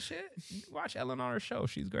want to do that shit. Watch Ellen on her show.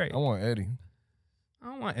 She's great. I want Eddie. I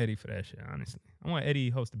don't want Eddie for that shit, honestly. I want Eddie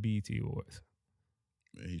to host the BET Awards.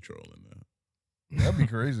 Yeah, he trolling now. That'd be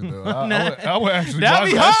crazy though. I would actually.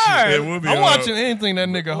 That'd be watch hard. That shit. It would be I'm hard. Watching anything that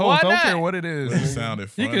nigga hosts. I don't care what it is. It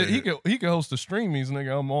sounded funny. He could host the streamies,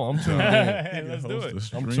 nigga. I'm tuned in. Let's do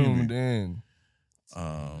it. I'm tuned in.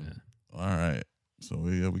 All right. So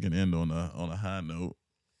we can end on a high note.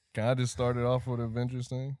 Can I just start it off with the Avengers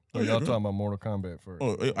thing? Or y'all talking about Mortal Kombat first?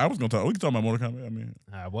 Oh, I was gonna talk. We can talk about Mortal Kombat. I mean,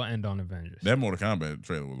 all right, we'll end on Avengers. That Mortal Kombat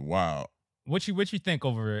trailer was wild. What you think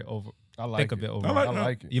over it? I like it. Over I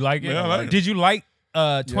like it. You like it? Yeah, I like it. Did you like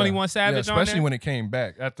 21 Savage? Especially when it came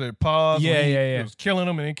back after the pause. It was killing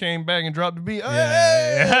him and it came back and dropped the beat.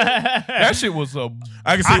 That shit was a.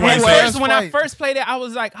 I can see why. When I first played it, I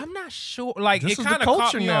was like, I'm not sure. Like this it kind of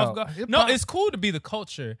caught me off guard. No, it's cool to be the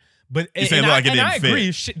culture, but I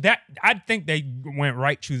agree that I think they went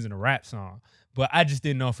right choosing a rap song, but I just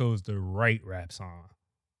didn't know if it was the right rap song.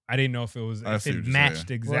 I didn't know if it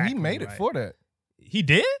matched exactly. Well, he made it for that. He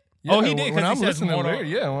did. Yeah, he did. When I'm listening to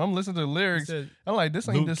lyrics, when I'm listening to lyrics, I'm like, this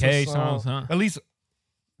ain't this a song. Songs, huh? At least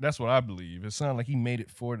that's what I believe. It sounds like he made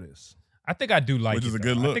it for this. I think I do like it. Which is a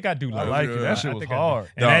good look. I think I do like it. That shit was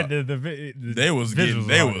hard. They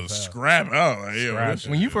was scrapping out.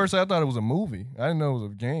 When you first said, I thought it was a movie. I didn't know it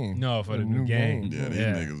was a game. No, for the new game. Yeah, these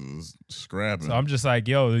niggas was scrapping. So I'm just like,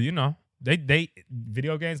 yo, they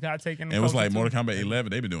video games got taken. It was like Mortal Kombat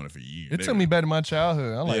 11. They've been doing it for years. It took me back to my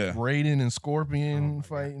childhood. I like Raiden and Scorpion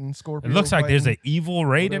fighting Scorpion. It looks like there's an evil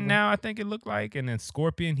Raiden now. I think it looked like, and then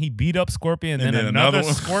Scorpion. He beat up Scorpion, and then another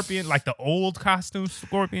Scorpion, like the old costume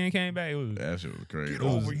Scorpion came back. That shit was crazy. Get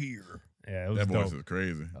over here. Yeah, it was that dope. voice is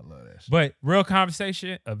crazy. I love that shit. But real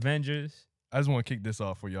conversation, Avengers. I just want to kick this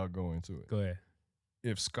off before y'all go into it. Go ahead.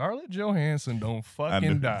 If Scarlett Johansson don't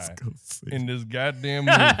fucking die in this goddamn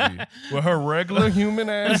movie with her regular human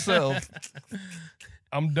ass self,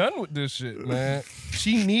 I'm done with this shit, man.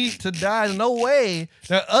 She need to die. No way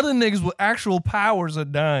that other niggas with actual powers are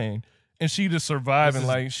dying. And she just surviving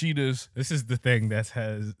This is the thing that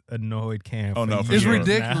has annoyed Cam. Oh no, it's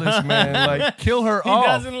ridiculous, man. Like kill her off.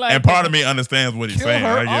 Doesn't like and part of me understands what he's saying.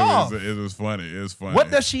 It was funny. It was funny.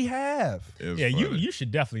 What does she have? You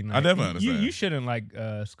should definitely not. I definitely understand. You shouldn't like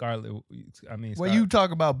Scarlet. Well, you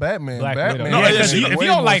talk about Batman. Batman. No, if you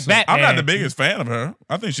don't like Batman, I'm not the biggest fan of her.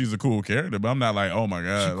 I think she's a cool character, but I'm not like, oh my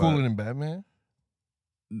god, she's cooler than Batman.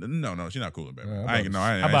 No, she's not cooler than Batman.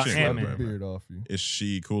 How about Ant-Man? Beard off you. Is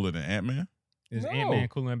she cooler than Ant-Man? Is Ant-Man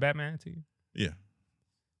cooler than Batman to you? Yeah.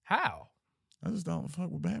 How? I just don't fuck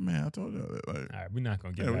with Batman. I told you that. Like, all right, we're not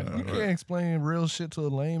gonna get that. You can't explain real shit to a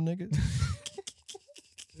lame nigga.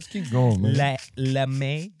 Just keep going, man. La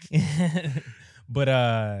May.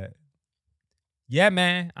 But yeah,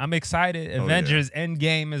 man, I'm excited. Avengers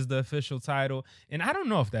Endgame is the official title, and I don't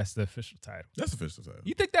know if that's the official title. That's the official title.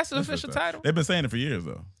 You think that's the official title? They've been saying it for years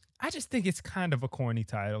though. I just think it's kind of a corny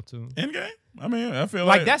title too. Endgame? I mean, I feel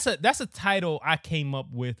like that's a title I came up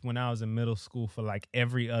with when I was in middle school for like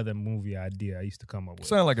every other movie idea I used to come up with.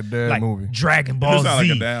 Sound like a dad movie. Dragon Ball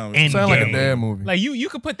Z. Sound like a dad movie. Like you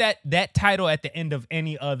could put that title at the end of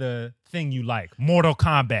any other thing you like. Mortal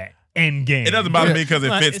Kombat. Endgame. It doesn't bother me because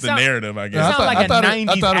it fits the narrative, I guess. It sounds like a 90s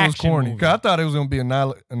I thought it was action corny. movie. I thought it was going to be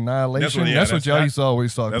Annihilation. That's what y'all used to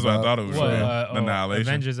always talk about. That's what I thought it was. Annihilation.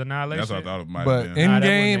 Avengers Annihilation. That's what I thought it might but have been.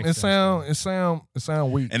 Endgame, it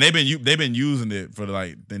sound weak. And they've been using it for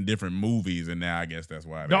like in different movies, and now I guess that's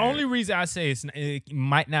why. The only reason I say it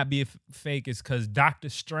might not be fake is because Doctor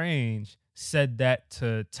Strange said that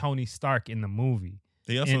to Tony Stark in the movie.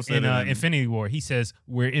 He also said in Infinity War, he says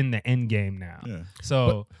we're in the end game now. Yeah.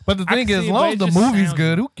 So, but the thing is, as long as the movie's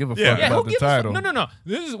good, who give a fuck about the title? No.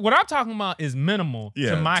 This is what I'm talking about is minimal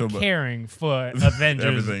to my caring for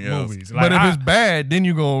Avengers movies. Like, but if it's bad, then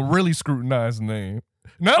you're gonna really scrutinize the name.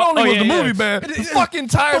 Not only was the movie bad, the fucking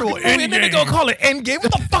title. And then they gonna call it Endgame.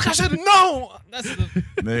 What the fuck? I should have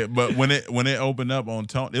known. But when it opened up on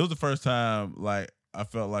Tony, it was the first time like I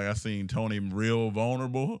felt like I seen Tony real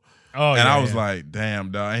vulnerable. Oh, and I was like,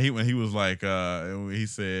 damn, dog. And when he was like, he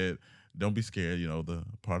said, "Don't be scared. You know, the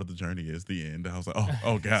part of the journey is the end." I was like,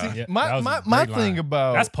 oh God. See, my thing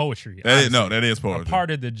about that's poetry. That is poetry. A part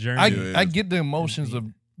of the journey. I get the emotions of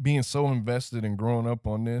being so invested and growing up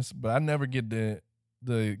on this, but I never get the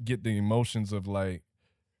emotions of like,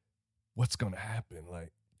 what's gonna happen?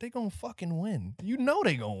 Like, they gonna fucking win. You know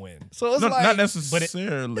they gonna win. So it's not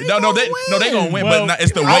necessarily. No, they gonna win. Well, but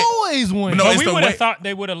it's the way. Always win. No, but we would have thought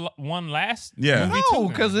they would have won last. Yeah, no,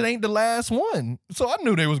 because it ain't the last one. So I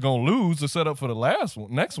knew they was gonna lose to set up for the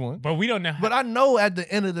next one. But we don't know. But I know at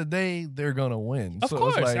the end of the day they're gonna win. Of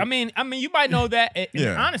course. Like, I mean, you might know that.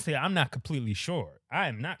 And honestly, I'm not completely sure. I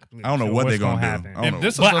am not completely sure. I don't know what they're gonna happen. do. If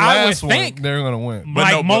this is the last one, they're gonna win.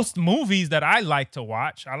 Like most movies that I like to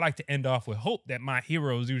watch, I like to end off with hope that my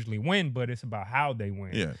heroes usually win, but it's about how they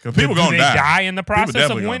win. Yeah, because people gonna die in the process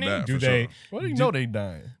of winning. Do they? Well, you know they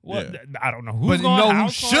dying. Well, I don't know who's going. But who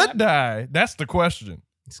should die? That's the question.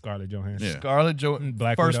 Scarlett Johansson. Yeah. Scarlett Johansson.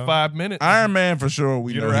 Black first Widow. 5 minutes. Iron Man for sure.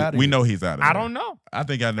 We know he's out of there. I don't know. I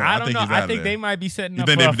think I know. I don't know. He's out I think of there. they might be setting you up.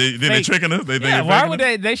 Think they tricking us? They think why would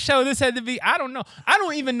they show this at the V? I don't know. I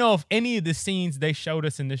don't even know if any of the scenes they showed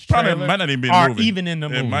us in this trailer might not even be are movie. even in the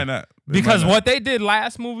movie. It might not. Because what they did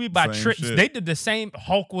last movie by Same tricks, shit. they did the same.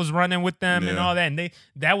 Hulk was running with them and all that, and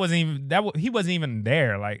he wasn't even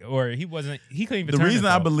there. Like, or he couldn't even. The reason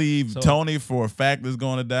I believe Tony for a fact is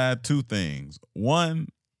going to die, two things. One,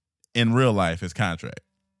 in real life, his contract.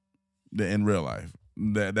 In real life.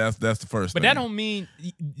 That's the first thing. But that don't mean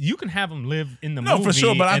you can have him live in the No, movie for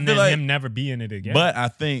sure, but I and feel then like- him never be in it again. But I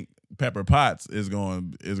think Pepper Potts is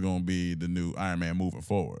going to be the new Iron Man moving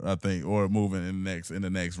forward. I think, or moving in the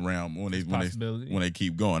next realm when they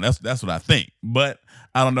keep going. That's what I think. But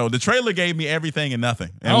I don't know. The trailer gave me everything and nothing,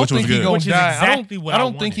 which was good. Which is exactly what I I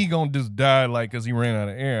don't think wanted. he gonna just die like because he ran out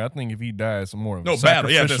of air. I think if he dies, some more of a battle.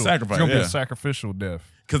 Yeah, sacrificial. the sacrifice, It's gonna be yeah. a sacrificial death.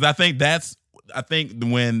 Because I think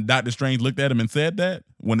when Doctor Strange looked at him and said that,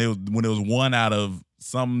 when it was one out of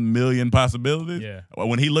some million possibilities,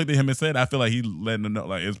 when he looked at him and said, I feel like he letting him know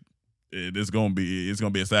like it's gonna be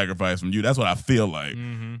a sacrifice from you. That's what I feel like.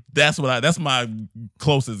 Mm-hmm. That's my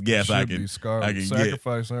closest guess I can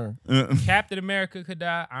sacrifice her. Captain America could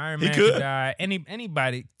die. Iron Man could die.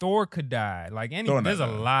 Anybody. Thor could die. Like there's a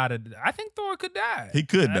lot of. I think Thor could die. He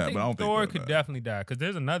could die, think but I don't think Thor Thor could die. definitely die because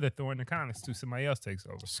there's another Thor in the comics too. Somebody else takes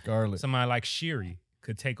over. Scarlet. Somebody like Shuri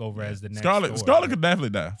could take over as the next. Scarlet could definitely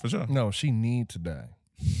die for sure. No, she need to die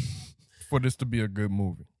for this to be a good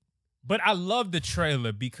movie. But I love the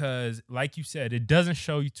trailer because, like you said, it doesn't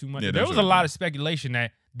show you too much. Yeah, There was that's a right. lot of speculation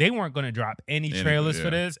that they weren't going to drop any trailers for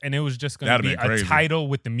this, and it was just going to That'd be been a crazy. title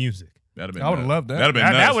with the music. That'd have been. I would've loved that. That'd have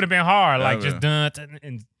been. That would have been hard, That'd like just have done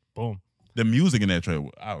and boom. The music in that trailer.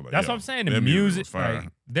 I was like, That's yo, what I'm saying. that The music, was fire.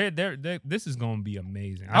 like, this is going to be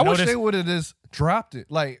amazing. I wish they would have just dropped it.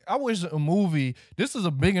 Like, I wish a movie. This is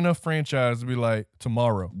a big enough franchise to be like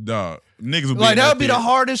tomorrow. Dog, niggas would be Like in that would be the theater.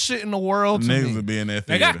 hardest shit in the world to Niggas me. would be in that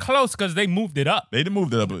They theater. got close because they moved it up. They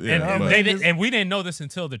moved it up, yeah. And we didn't know this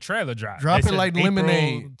until the trailer dropped. Drop They it said like April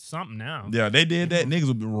Lemonade. something now. Yeah, they did that. Niggas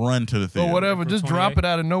would run to the theater. Or whatever. April Just drop 28th. it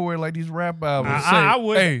out of nowhere like these rap albums. I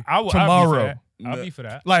would. Hey, I would. tomorrow. I'll be for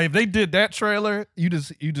that. Like if they did that trailer, you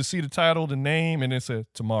just see the title, the name, and it said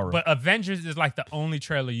tomorrow. But Avengers is like the only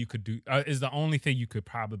trailer you could do. Is the only thing you could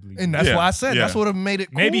probably do. and that's Yeah, why I said yeah. that's what have made it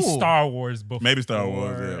cool. Maybe Star Wars before. Maybe Star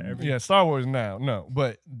Wars, yeah. Yeah, Star Wars now. No,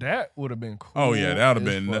 but that would have been cool. Oh yeah, that would have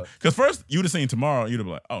as been. fuck. Because first you'd have seen tomorrow, you'd have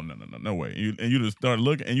been like, oh no way, and you'd have started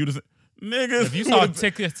looking, and you'd have said, niggas. If you saw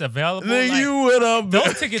tickets available, then like, you would have.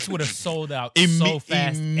 those tickets would have sold out so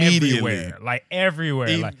fast immediately. everywhere. Like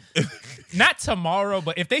everywhere. Like not tomorrow,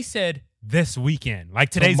 but if they said this weekend. Like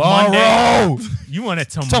today's tomorrow. Monday. You want it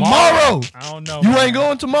tomorrow? Tomorrow. I don't know. You man. ain't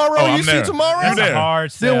going tomorrow? Oh, You see tomorrow? That's a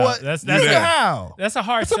hard sell. Then what? That's how? That's a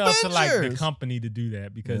hard It's sell to like the Avengers. company to do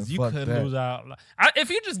that because Yeah, you fuck could that. lose out. If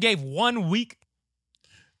you just gave 1 week.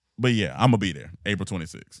 But yeah, I'm gonna be there, April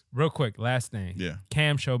 26th. Real quick, last thing. Yeah.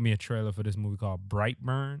 Cam showed me a trailer for this movie called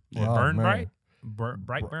Brightburn or Oh, Burn man. Bright.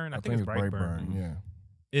 Brightburn. I think it's Brightburn. Yeah.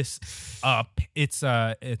 It's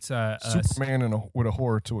Superman with a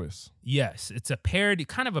horror twist. Yes, it's a parody,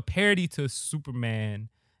 kind of a parody to Superman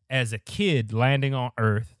as a kid landing on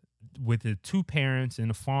Earth with his 2 parents in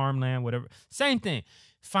a farmland, whatever. Same thing.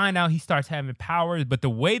 Find out he starts having powers, but the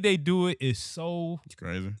way they do it is so It's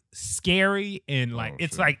crazy. scary and like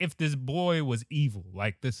it's shit. like if this boy was evil,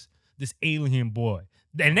 like this alien boy.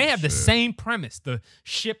 And they have the same premise. The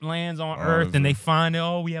ship lands on Earth is and they it? find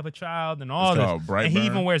we have a child and all It's this. called And he Brightburn?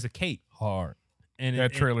 even wears a cape. Hard. And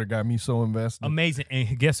That trailer got me so invested. amazing.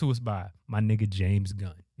 And guess who it's by? My nigga James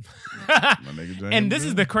Gunn. My nigga James And this is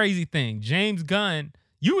Gunn. the crazy thing. James Gunn,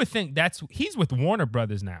 you would think he's with Warner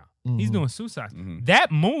Brothers now. He's doing Suicide.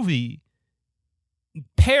 That movie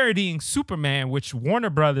parodying Superman, which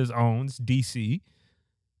Warner Brothers owns, DC,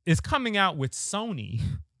 is coming out with Sony.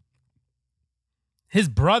 His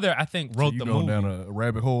brother, I think, wrote the going movie. down a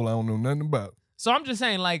rabbit hole I don't know nothing about. So I'm just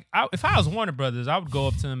saying, like, if I was Warner Brothers, I would go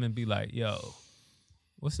up to him and be like, yo,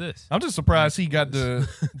 what's this? I'm just surprised he got to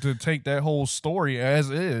take that whole story as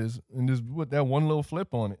is and just put that one little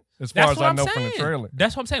flip on it. As far That's as what I I'm know saying. from the trailer.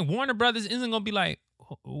 That's what I'm saying. Warner Brothers isn't gonna be like,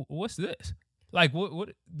 what's this? Like, what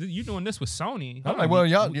you doing this with Sony? I'm like, well,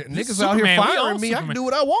 y'all This niggas out here Superman, we firing own me. I can Superman. do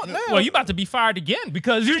what I want now. Well, you about to be fired again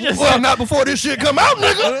because you just Well, not before this shit come out,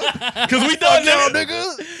 nigga. Cause we Fuck done y'all, now.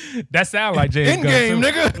 nigga. that sound like James In game,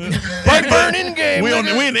 Gunn, too. nigga. Brightburn in game. We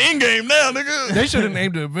nigga. in the end game now, nigga. They should have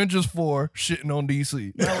named the Avengers 4 shitting on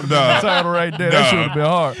DC. That was Nah. the title right there. That Nah. should have been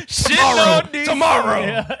hard. Shit Tomorrow. on DC. Tomorrow.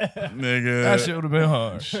 Nigga. That should have been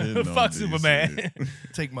hard. Shit on Fuck DC. Superman.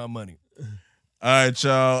 Take my money. All right,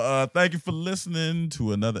 y'all. Thank you for listening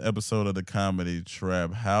to another episode of the Comedy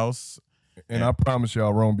Trap House. And I promise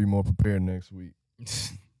y'all, Rome be more prepared next week.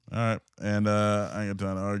 All right. And I ain't got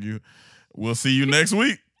time to argue. We'll see you next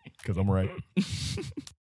week. Because I'm right.